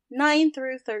chapters 9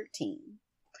 through 13.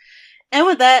 And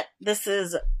with that, this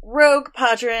is Rogue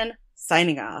Podron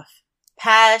signing off.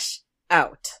 Pash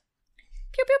out.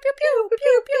 Pew pew pew pew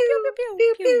pew pew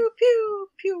pew pew pew.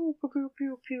 pew pew pew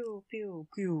pew pew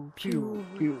pew pew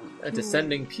pew. A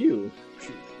descending pew.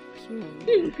 Pew.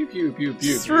 Pew pew pew pew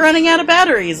pew. Just running out of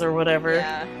batteries or whatever.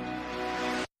 Yeah.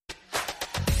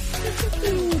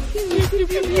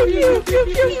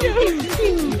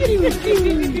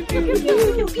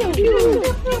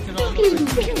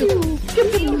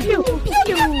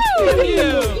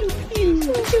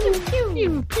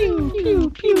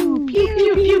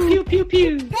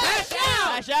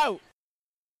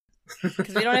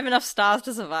 Because we don't have enough stars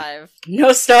to survive.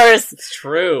 No stars. It's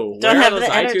true. Don't Where have are those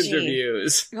the iTunes energy.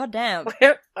 reviews? God damn.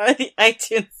 Where are the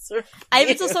iTunes reviews? I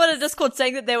even saw someone in Discord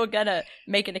saying that they were gonna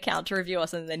make an account to review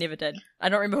us and they never did. I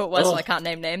don't remember who it was, so Oh. I can't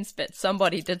name names, but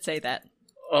somebody did say that.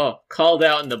 Oh, called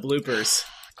out in the bloopers.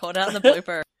 Called out in the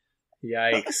blooper.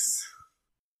 Yikes.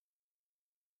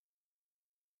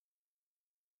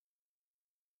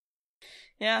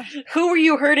 Yeah, Who were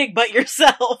you hurting but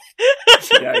yourself?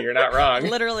 Yeah, you're not wrong.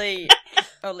 literally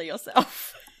only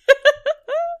yourself.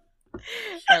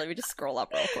 Alright, let me just scroll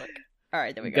up real quick.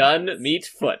 Alright, there we go. Gun, meat,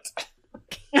 foot.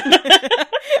 I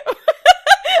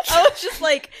was just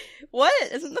like, what?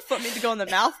 Isn't the foot meant to go in the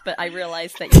mouth? But I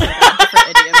realized that you have a different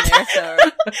idiom there, so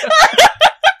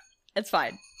it's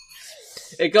fine.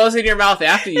 It goes in your mouth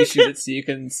after you shoot it so you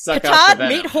can suck out the Katad, venom.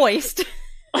 meat hoist.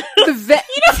 The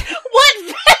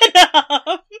What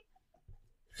venom?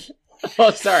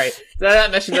 Oh, sorry. Did I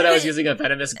not mention that I was using a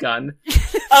venomous gun?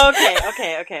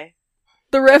 Okay.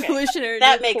 The revolutionary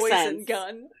That new makes poison sense.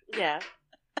 gun. Yeah.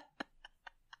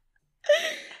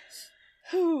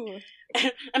 Whew.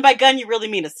 And by gun, you really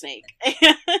mean a snake.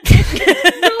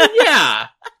 Well, yeah.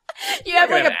 You have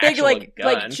Like like an a big actual like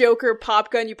gun. Joker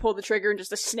pop gun. You pull the trigger and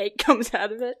just a snake comes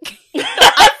out of it.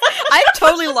 I'm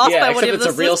totally lost Yeah, by what except this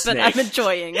it's a real is, but snake. I'm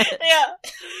enjoying it.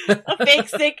 Yeah. A fake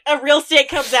snake, a real snake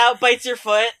comes out, bites your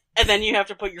foot, and then you have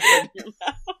to put your foot in your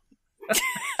mouth.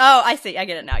 Oh, I see. I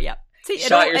get it now. Yep. See,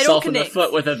 Shot it all yourself in the connects.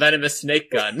 foot with a venomous snake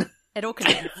gun. It all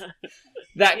connects.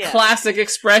 That Yeah. classic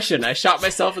expression. I shot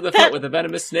myself in the foot with a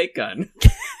venomous snake gun.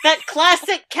 That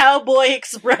classic cowboy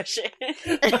expression. Oh,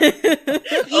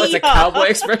 it's a Yeehaw. cowboy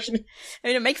expression? I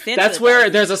mean, it makes sense. That's that it where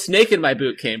does. there's a snake in my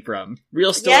boot came from.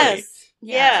 Real story. Yes.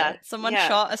 Yeah. Someone yeah.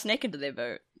 shot a snake into their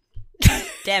boat.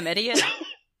 Damn idiot.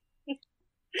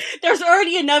 There's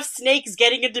already enough snakes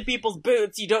getting into people's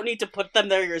boots. You don't need to put them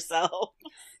there yourself.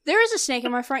 There is a snake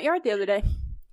in my front yard the other day.